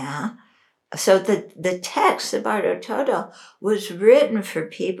 Yeah. So the text, the Bardo Todo, was written for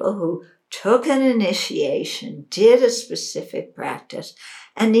people who took an initiation, did a specific practice,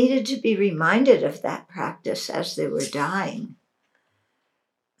 and needed to be reminded of that practice as they were dying.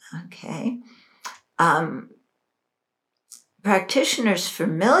 Okay. Practitioners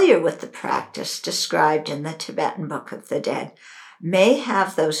familiar with the practice described in the Tibetan Book of the Dead may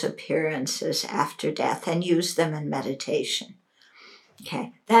have those appearances after death and use them in meditation.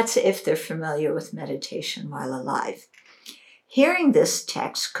 Okay, that's if they're familiar with meditation while alive. Hearing this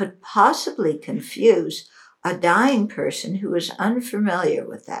text could possibly confuse a dying person who is unfamiliar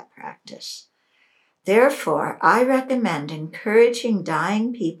with that practice. Therefore, I recommend encouraging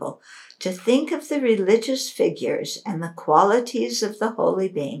dying people to think of the religious figures and the qualities of the holy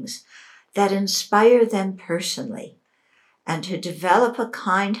beings that inspire them personally, and to develop a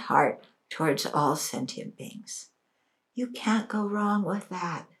kind heart towards all sentient beings. You can't go wrong with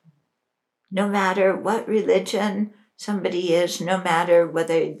that. No matter what religion somebody is, no matter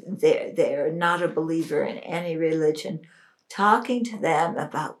whether they're not a believer in any religion, talking to them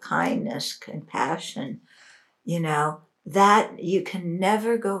about kindness, compassion, that you can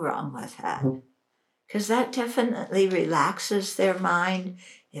never go wrong with that. Because that definitely relaxes their mind.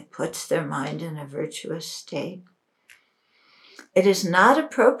 It puts their mind in a virtuous state. It is not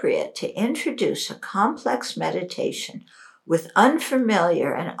appropriate to introduce a complex meditation with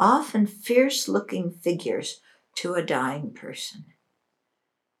unfamiliar and often fierce-looking figures to a dying person.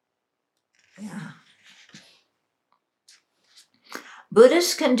 Yeah.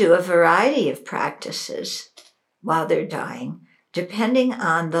 Buddhists can do a variety of practices while they're dying, depending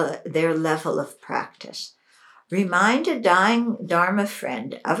on their level of practice. Remind a dying Dharma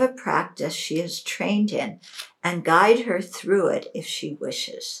friend of a practice she is trained in and guide her through it if she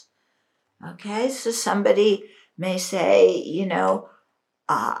wishes. Okay, so somebody may say,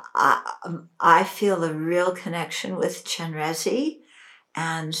 I feel a real connection with Chenrezig,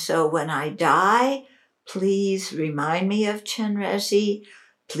 and so when I die, please remind me of Chenrezig.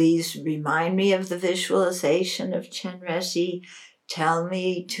 Please remind me of the visualization of Chenrezig. Tell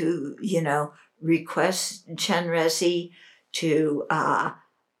me to, request Chenrezig to,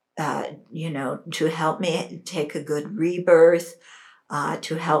 to help me take a good rebirth,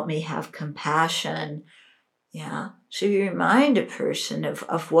 to help me have compassion. Yeah. So you remind a person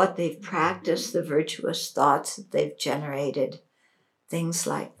of what they've practiced, the virtuous thoughts that they've generated, things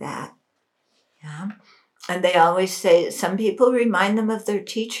like that. Yeah. And they always say, some people remind them of their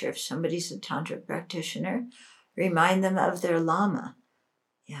teacher. If somebody's a Tantra practitioner, remind them of their Lama.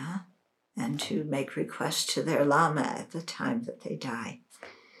 Yeah. And to make requests to their Lama at the time that they die.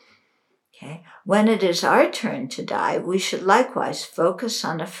 Okay. When it is our turn to die, we should likewise focus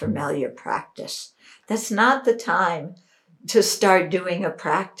on a familiar practice. That's not the time to start doing a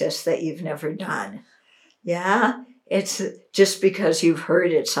practice that you've never done. Yeah, it's just because you've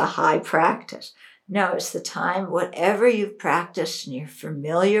heard it's a high practice. No, it's the time, whatever you've practiced and you're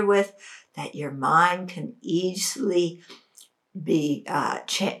familiar with, that your mind can easily be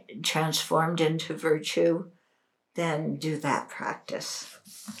transformed into virtue, then do that practice.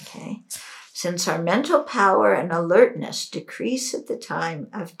 Okay. Since our mental power and alertness decrease at the time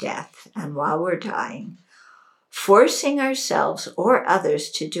of death and while we're dying, forcing ourselves or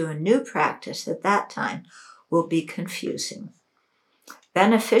others to do a new practice at that time will be confusing.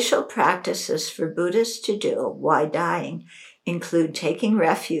 Beneficial practices for Buddhists to do while dying include taking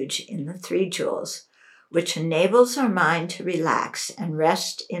refuge in the 3 jewels, which enables our mind to relax and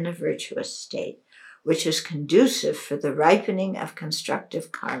rest in a virtuous state, which is conducive for the ripening of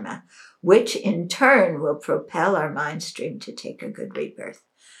constructive karma, which in turn will propel our mind stream to take a good rebirth.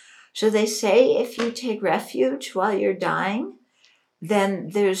 So they say if you take refuge while you're dying,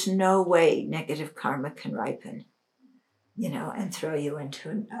 then there's no way negative karma can ripen, and throw you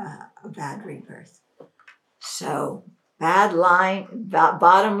into a bad rebirth. So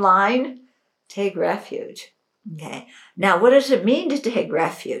bottom line, take refuge. Okay. Now, what does it mean to take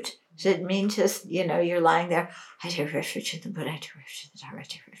refuge? Does it mean just, you're lying there, I take refuge in the Buddha, I take refuge in the Dharma, I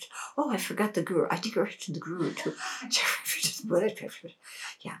take refuge. Oh, I forgot the Guru. I take refuge in the Guru too. I take refuge in the Buddha, I take refuge.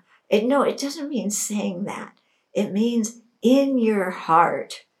 Yeah. No, it doesn't mean saying that. It means in your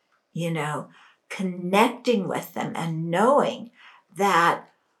heart, connecting with them and knowing that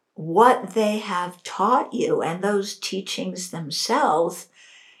what they have taught you and those teachings themselves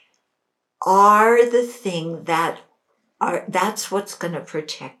are the thing that's what's going to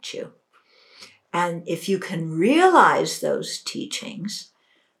protect you. And if you can realize those teachings,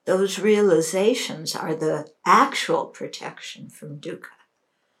 those realizations are the actual protection from dukkha.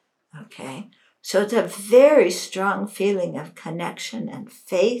 Okay? So it's a very strong feeling of connection and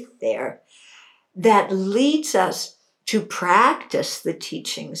faith there that leads us to practice the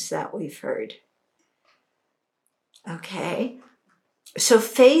teachings that we've heard. Okay? So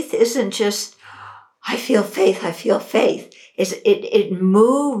faith isn't just, I feel faith. It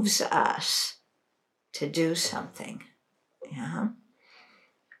moves us to do something. Yeah?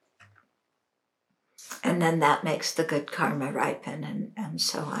 And then that makes the good karma ripen and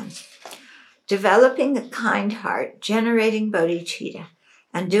so on. Developing a kind heart, generating bodhicitta,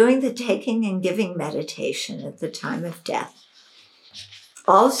 and doing the taking and giving meditation at the time of death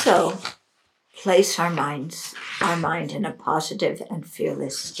also place our mind in a positive and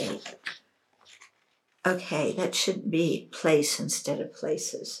fearless state. Okay, that should be place instead of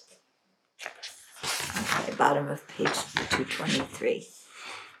places. Okay, bottom of page 223.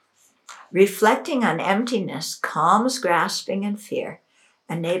 Reflecting on emptiness calms grasping and fear,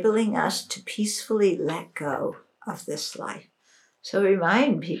 enabling us to peacefully let go of this life. So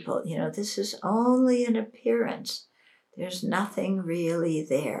remind people, this is only an appearance. There's nothing really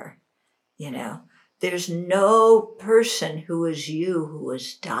there, There's no person who is you who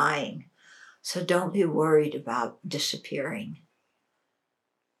is dying. So don't be worried about disappearing.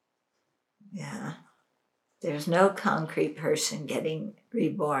 Yeah. There's no concrete person getting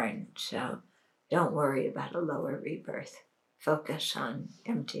reborn. So don't worry about a lower rebirth. Focus on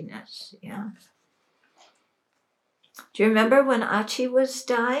emptiness. Yeah. Do you remember when Achi was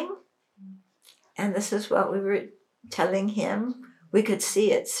dying? And this is what we were telling him. We could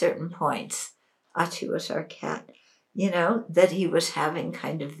see at certain points, Achi was our cat, that he was having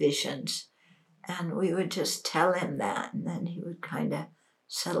kind of visions. And we would just tell him that, and then he would kind of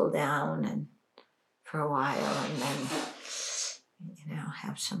settle down and for a while, and then,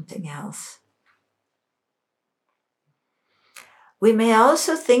 have something else. We may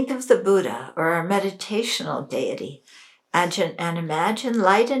also think of the Buddha or our meditational deity and imagine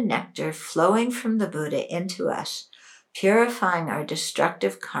light and nectar flowing from the Buddha into us, purifying our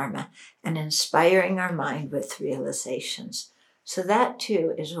destructive karma and inspiring our mind with realizations. So that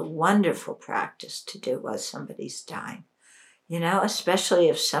too is a wonderful practice to do while somebody's dying. Especially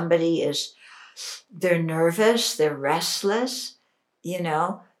if somebody they're nervous, they're restless,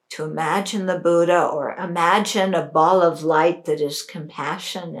 to imagine the Buddha or imagine a ball of light that is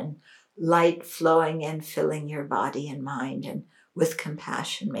compassion and light flowing and filling your body and mind, and with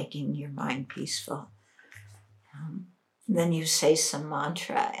compassion, making your mind peaceful. Then you say some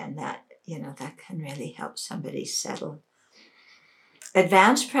mantra, and that can really help somebody settle.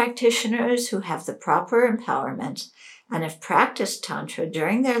 Advanced practitioners who have the proper empowerment and have practiced Tantra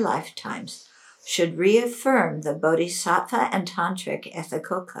during their lifetimes should reaffirm the Bodhisattva and Tantric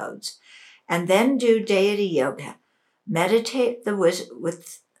ethical codes, and then do deity yoga. Meditate with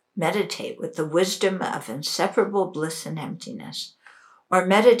the wisdom of inseparable bliss and emptiness, or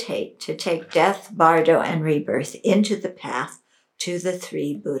meditate to take death, bardo, and rebirth into the path to the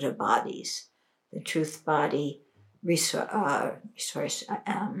 3 Buddha bodies: the truth body,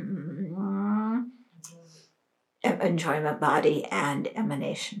 enjoyment body, and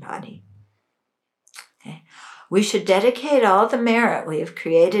emanation body. Okay. We should dedicate all the merit we have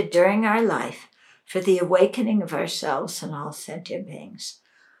created during our life for the awakening of ourselves and all sentient beings.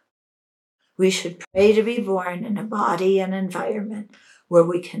 We should pray to be born in a body and environment where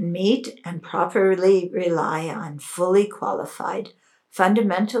we can meet and properly rely on fully qualified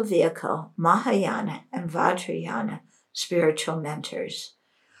fundamental vehicle, Mahayana and Vajrayana spiritual mentors.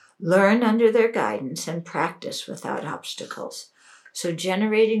 Learn under their guidance and practice without obstacles. So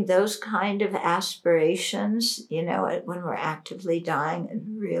generating those kind of aspirations, when we're actively dying, is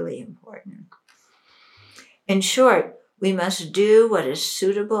really important. In short, we must do what is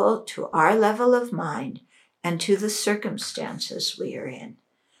suitable to our level of mind and to the circumstances we are in.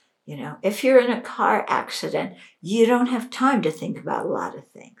 If you're in a car accident, you don't have time to think about a lot of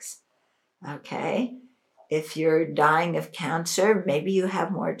things. Okay? If you're dying of cancer, maybe you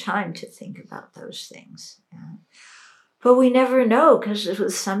have more time to think about those things. Yeah. But we never know, because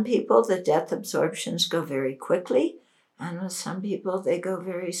with some people, the death absorptions go very quickly, and with some people, they go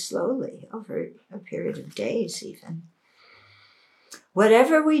very slowly, over a period of days even.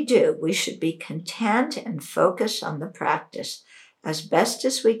 Whatever we do, we should be content and focus on the practice as best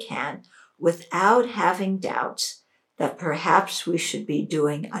as we can, without having doubts that perhaps we should be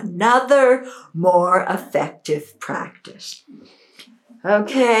doing another more effective practice.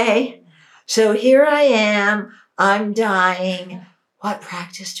 Okay, so here I am, I'm dying. What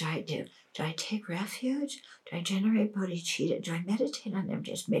practice do I do? Do I take refuge? Do I generate bodhicitta? Do I meditate on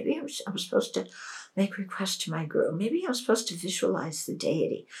emptiness? Maybe I'm supposed to make requests to my guru. Maybe I'm supposed to visualize the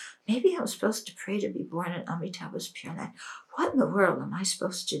deity. Maybe I'm supposed to pray to be born in Amitabha's Pure Land. What in the world am I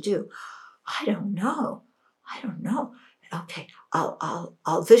supposed to do? I don't know. Okay,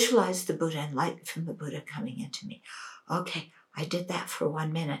 I'll visualize the Buddha and light from the Buddha coming into me. Okay, I did that for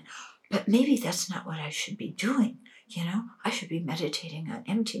 1 minute, but maybe that's not what I should be doing. I should be meditating on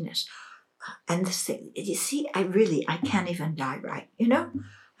emptiness. And this thing, you see, I can't even die right.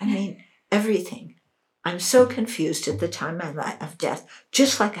 Everything. I'm so confused at the time of death,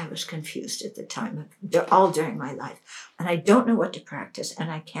 just like I was confused at the time all during my life. And I don't know what to practice,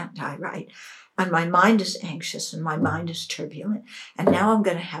 and I can't die right. And my mind is anxious, and my mind is turbulent. And now I'm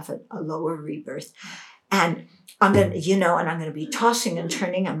going to have a lower rebirth. And I'm going to be tossing and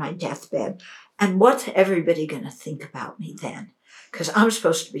turning on my deathbed. And what's everybody going to think about me then? Because I'm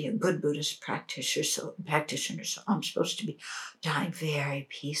supposed to be a good Buddhist practitioner, so I'm supposed to be dying very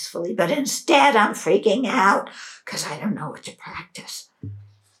peacefully. But instead, I'm freaking out because I don't know what to practice.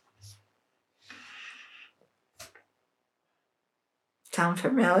 Sound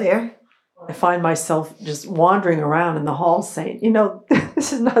familiar? I find myself just wandering around in the hall saying,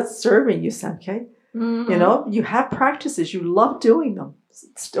 this is not serving you, Samkhya. Mm-hmm. You have practices. You love doing them.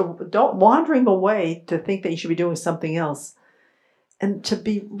 Don't wandering away to think that you should be doing something else. And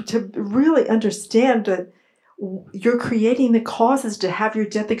to really understand that you're creating the causes to have your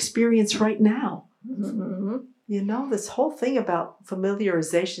death experience right now. Mm-hmm. This whole thing about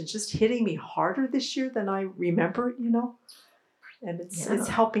familiarization is just hitting me harder this year than I remember, And it's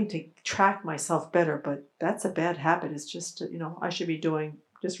helping to track myself better, but that's a bad habit. It's just, I should be doing,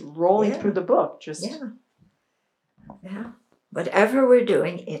 just rolling through the book. Yeah. Whatever we're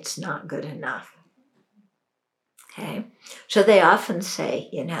doing, it's not good enough. Okay, so they often say,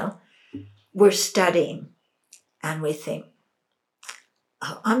 we're studying, and we think,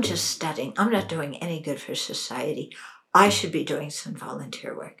 oh, I'm just studying. I'm not doing any good for society. I should be doing some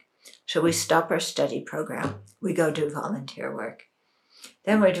volunteer work. So we stop our study program. We go do volunteer work.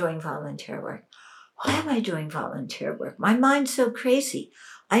 Then we're doing volunteer work. Why am I doing volunteer work? My mind's so crazy.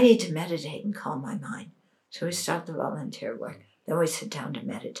 I need to meditate and calm my mind. So we stop the volunteer work. Then we sit down to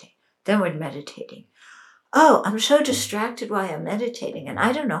meditate. Then we're meditating. Oh, I'm so distracted while I'm meditating, and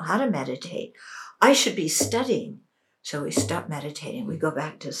I don't know how to meditate. I should be studying. So we stop meditating. We go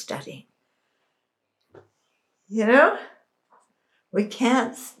back to studying. We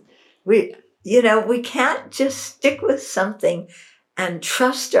can't we can't just stick with something and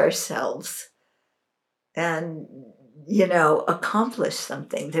trust ourselves and, accomplish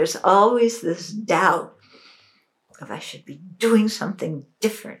something. There's always this doubt of I should be doing something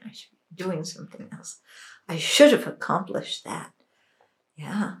different. I should be doing something else. I should have accomplished that.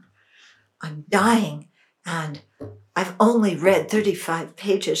 Yeah. I'm dying and I've only read 35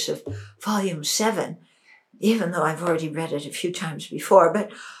 pages of volume 7, even though I've already read it a few times before,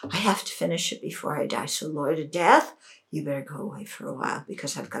 but I have to finish it before I die. So Lord of Death, you better go away for a while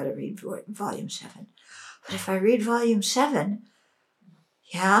because I've got to read volume 7. But if I read volume 7,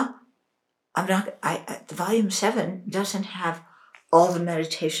 the volume 7 doesn't have all the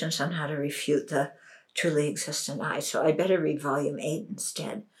meditations on how to refute the truly existent I. So I better read volume 8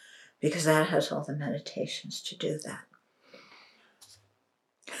 instead, because that has all the meditations to do that.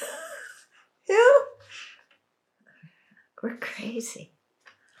 Yeah. We're crazy.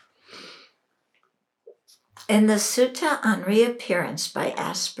 In the Sutta on Reappearance by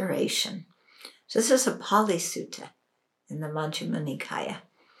Aspiration, so this is a Pali Sutta in the Majjhima Nikaya,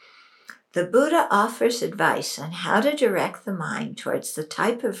 the Buddha offers advice on how to direct the mind towards the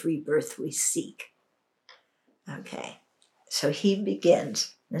type of rebirth we seek. Okay, so he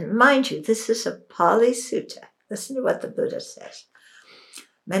begins, and mind you, this is a Pali Sutta. Listen to what the Buddha says.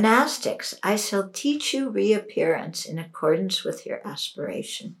 Monastics, I shall teach you reappearance in accordance with your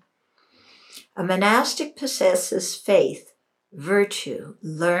aspiration. A monastic possesses faith, virtue,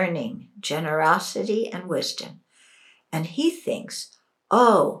 learning, generosity, and wisdom. And he thinks,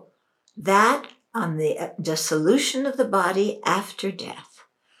 that on the dissolution of the body after death,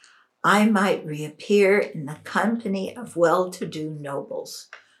 I might reappear in the company of well-to-do nobles.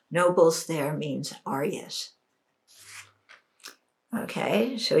 Nobles there means Aryas.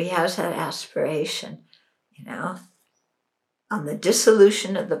 Okay, so he has that aspiration, on the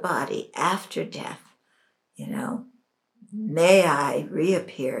dissolution of the body after death, may I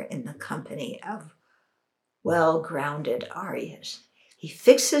reappear in the company of well-grounded Aryas. He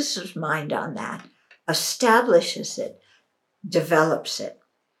fixes his mind on that, establishes it, develops it.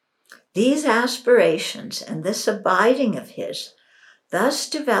 These aspirations and this abiding of his, thus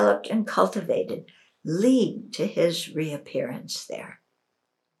developed and cultivated, lead to his reappearance there.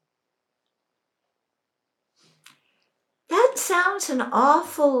 That sounds an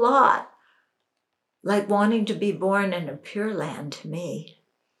awful lot like wanting to be born in a Pure Land to me.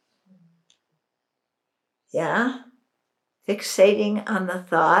 Yeah? Fixating on the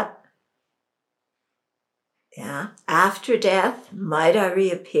thought, after death, might I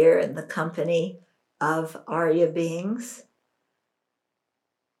reappear in the company of Arya beings?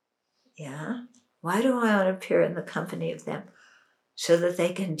 Yeah? Why do I want to appear in the company of them? So that they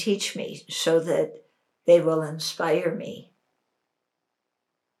can teach me, so that they will inspire me.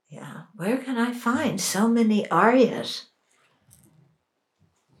 Yeah, where can I find so many Aryas?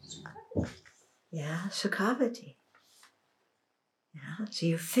 Yeah, Sukhavati. Yeah, so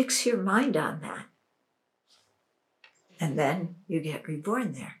you fix your mind on that. And then you get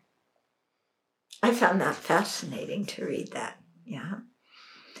reborn there. I found that fascinating to read that. Yeah.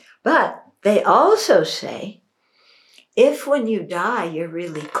 But they also say, if when you die you're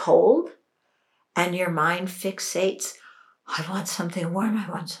really cold and your mind fixates, I want something warm, I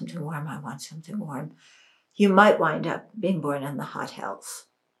want something warm, I want something warm, you might wind up being born in the hot hells.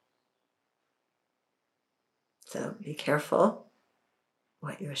 So be careful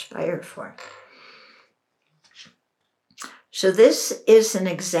what you aspire for. So this is an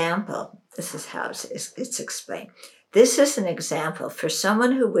example. This is how it's explained. This is an example for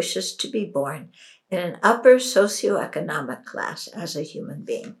someone who wishes to be born in an upper socioeconomic class as a human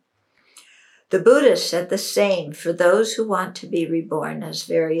being. The Buddha said the same for those who want to be reborn as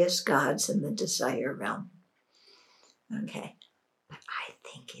various gods in the desire realm. Okay, but I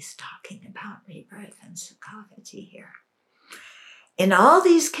think he's talking about rebirth and Sukhavati here. In all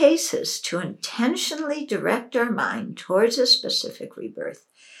these cases, to intentionally direct our mind towards a specific rebirth,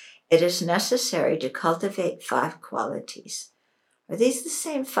 it is necessary to cultivate 5 qualities. Are these the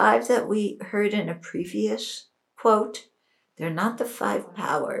same 5 that we heard in a previous quote? They're not the 5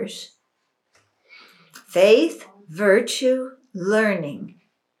 powers. Faith, virtue, learning,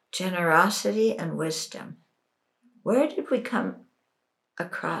 generosity, and wisdom. Where did we come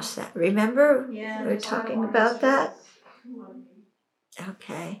across that? Remember we were talking about that?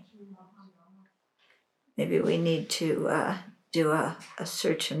 Okay. Maybe we need to do a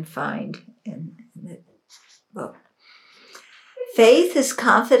search and find in the book. Faith is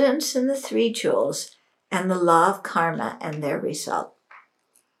confidence in the 3 jewels and the law of karma and their result.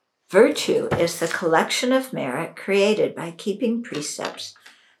 Virtue is the collection of merit created by keeping precepts,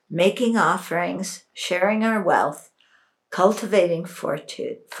 making offerings, sharing our wealth, cultivating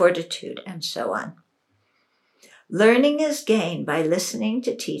fortitude, and so on. Learning is gained by listening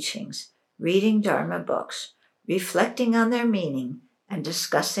to teachings, reading Dharma books, reflecting on their meaning, and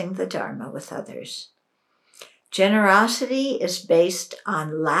discussing the Dharma with others. Generosity is based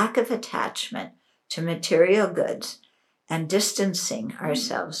on lack of attachment to material goods and distancing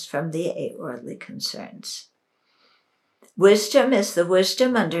ourselves from the eight worldly concerns. Wisdom is the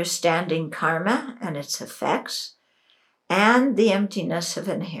wisdom understanding karma and its effects and the emptiness of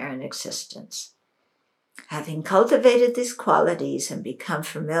inherent existence. Having cultivated these qualities and become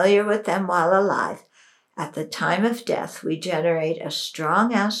familiar with them while alive, at the time of death, we generate a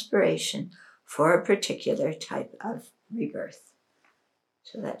strong aspiration for a particular type of rebirth.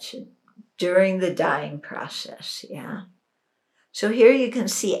 So that should, during the dying process, yeah. So here you can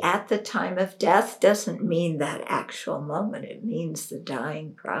see at the time of death doesn't mean that actual moment. It means the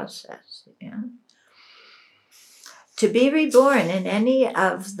dying process, yeah. To be reborn in any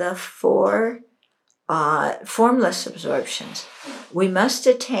of the four formless absorptions, we must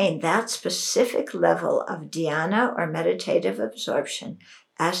attain that specific level of dhyana or meditative absorption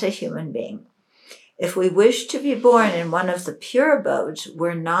as a human being. If we wish to be born in one of the pure abodes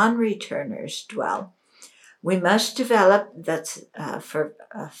where non-returners dwell, we must develop, that's for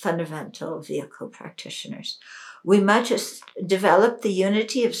fundamental vehicle practitioners, we must develop the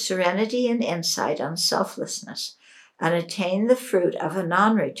unity of serenity and insight on selflessness and attain the fruit of a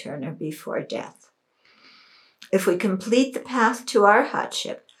non-returner before death. If we complete the path to our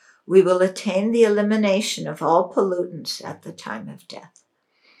hotship, we will attain the elimination of all pollutants at the time of death.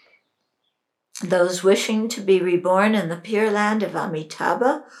 Those wishing to be reborn in the pure land of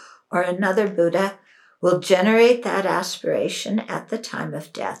Amitabha or another Buddha will generate that aspiration at the time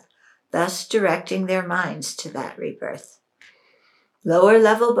of death, thus directing their minds to that rebirth. Lower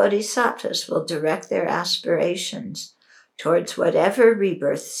level bodhisattvas will direct their aspirations towards whatever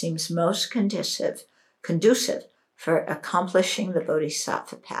rebirth seems most conducive for accomplishing the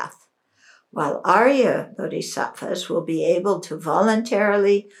bodhisattva path, while Arya bodhisattvas will be able to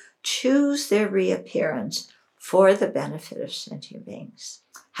voluntarily choose their reappearance for the benefit of sentient beings.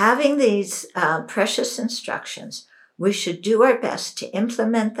 Having these precious instructions, we should do our best to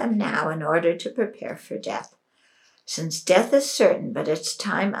implement them now in order to prepare for death. Since death is certain, but its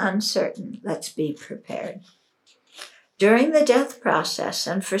time uncertain, let's be prepared. During the death process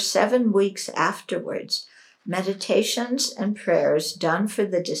and for 7 weeks afterwards, meditations and prayers done for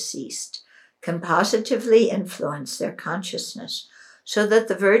the deceased can positively influence their consciousness so that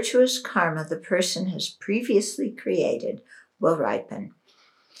the virtuous karma the person has previously created will ripen.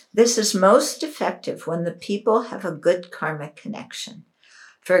 This is most effective when the people have a good karmic connection.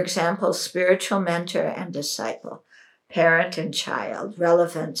 For example, spiritual mentor and disciple, parent and child,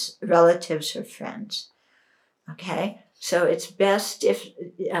 relatives or friends. Okay? So it's best if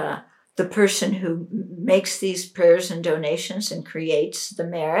the person who makes these prayers and donations and creates the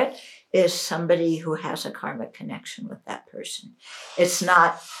merit is somebody who has a karmic connection with that person. It's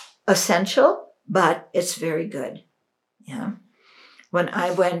not essential, but it's very good. Yeah. When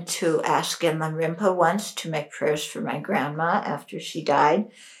I went to ask Genlan Rinpa once to make prayers for my grandma after she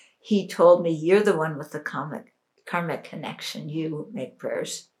died, he told me, "You're the one with the karmic connection. You make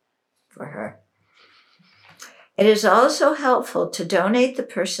prayers for her." It is also helpful to donate the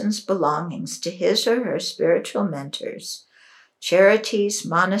person's belongings to his or her spiritual mentors, charities,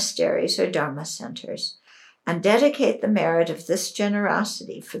 monasteries, or dharma centers, and dedicate the merit of this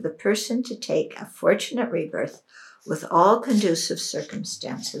generosity for the person to take a fortunate rebirth with all conducive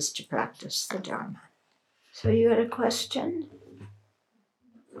circumstances to practice the Dharma. So you had a question?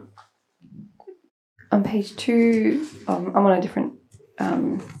 On page 2, I'm on a different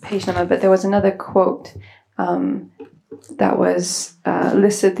page number, but there was another quote that was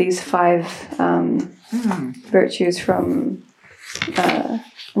listed these 5 virtues from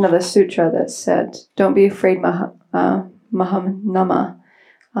another sutra that said, "Don't be afraid, Mahamnama.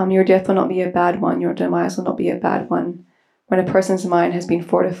 Your death will not be a bad one. Your demise will not be a bad one. When a person's mind has been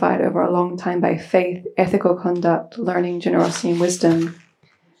fortified over a long time by faith, ethical conduct, learning, generosity, and wisdom."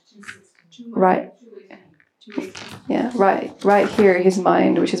 Right. Yeah, right here, his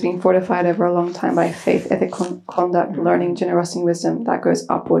mind, which has been fortified over a long time by faith, ethical conduct, learning, generosity, and wisdom, that goes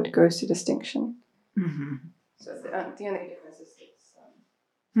upward, goes to distinction. Mm-hmm. So the only difference is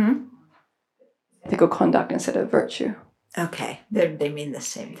ethical conduct instead of virtue. Okay, they mean the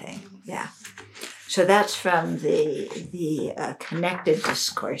same thing. Yeah. So that's from the connected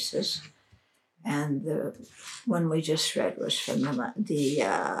discourses, and the one we just read was from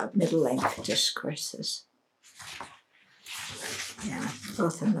the middle length discourses. Yeah,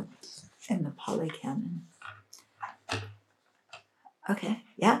 both in the polycanon. Okay,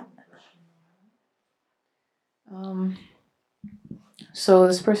 yeah. So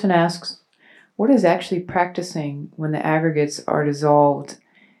this person asks, what is actually practicing when the aggregates are dissolved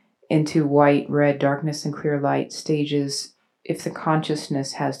into white, red, darkness, and clear light stages if the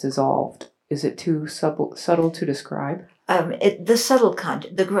consciousness has dissolved? Is it too subtle to describe?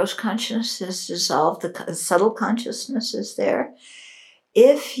 The gross consciousness is dissolved. The subtle consciousness is there.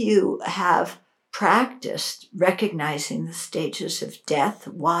 If you have practiced recognizing the stages of death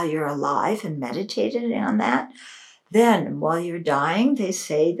while you're alive and meditated on that, then while you're dying, they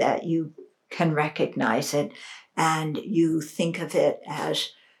say that you can recognize it and you think of it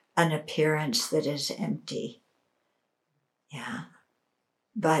as an appearance that is empty. Yeah.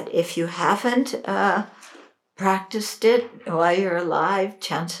 But if you haven't practiced it while you're alive,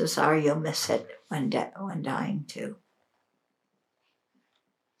 chances are you'll miss it when dying too.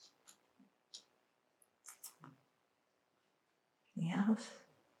 Yes.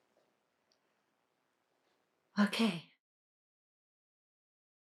 Okay.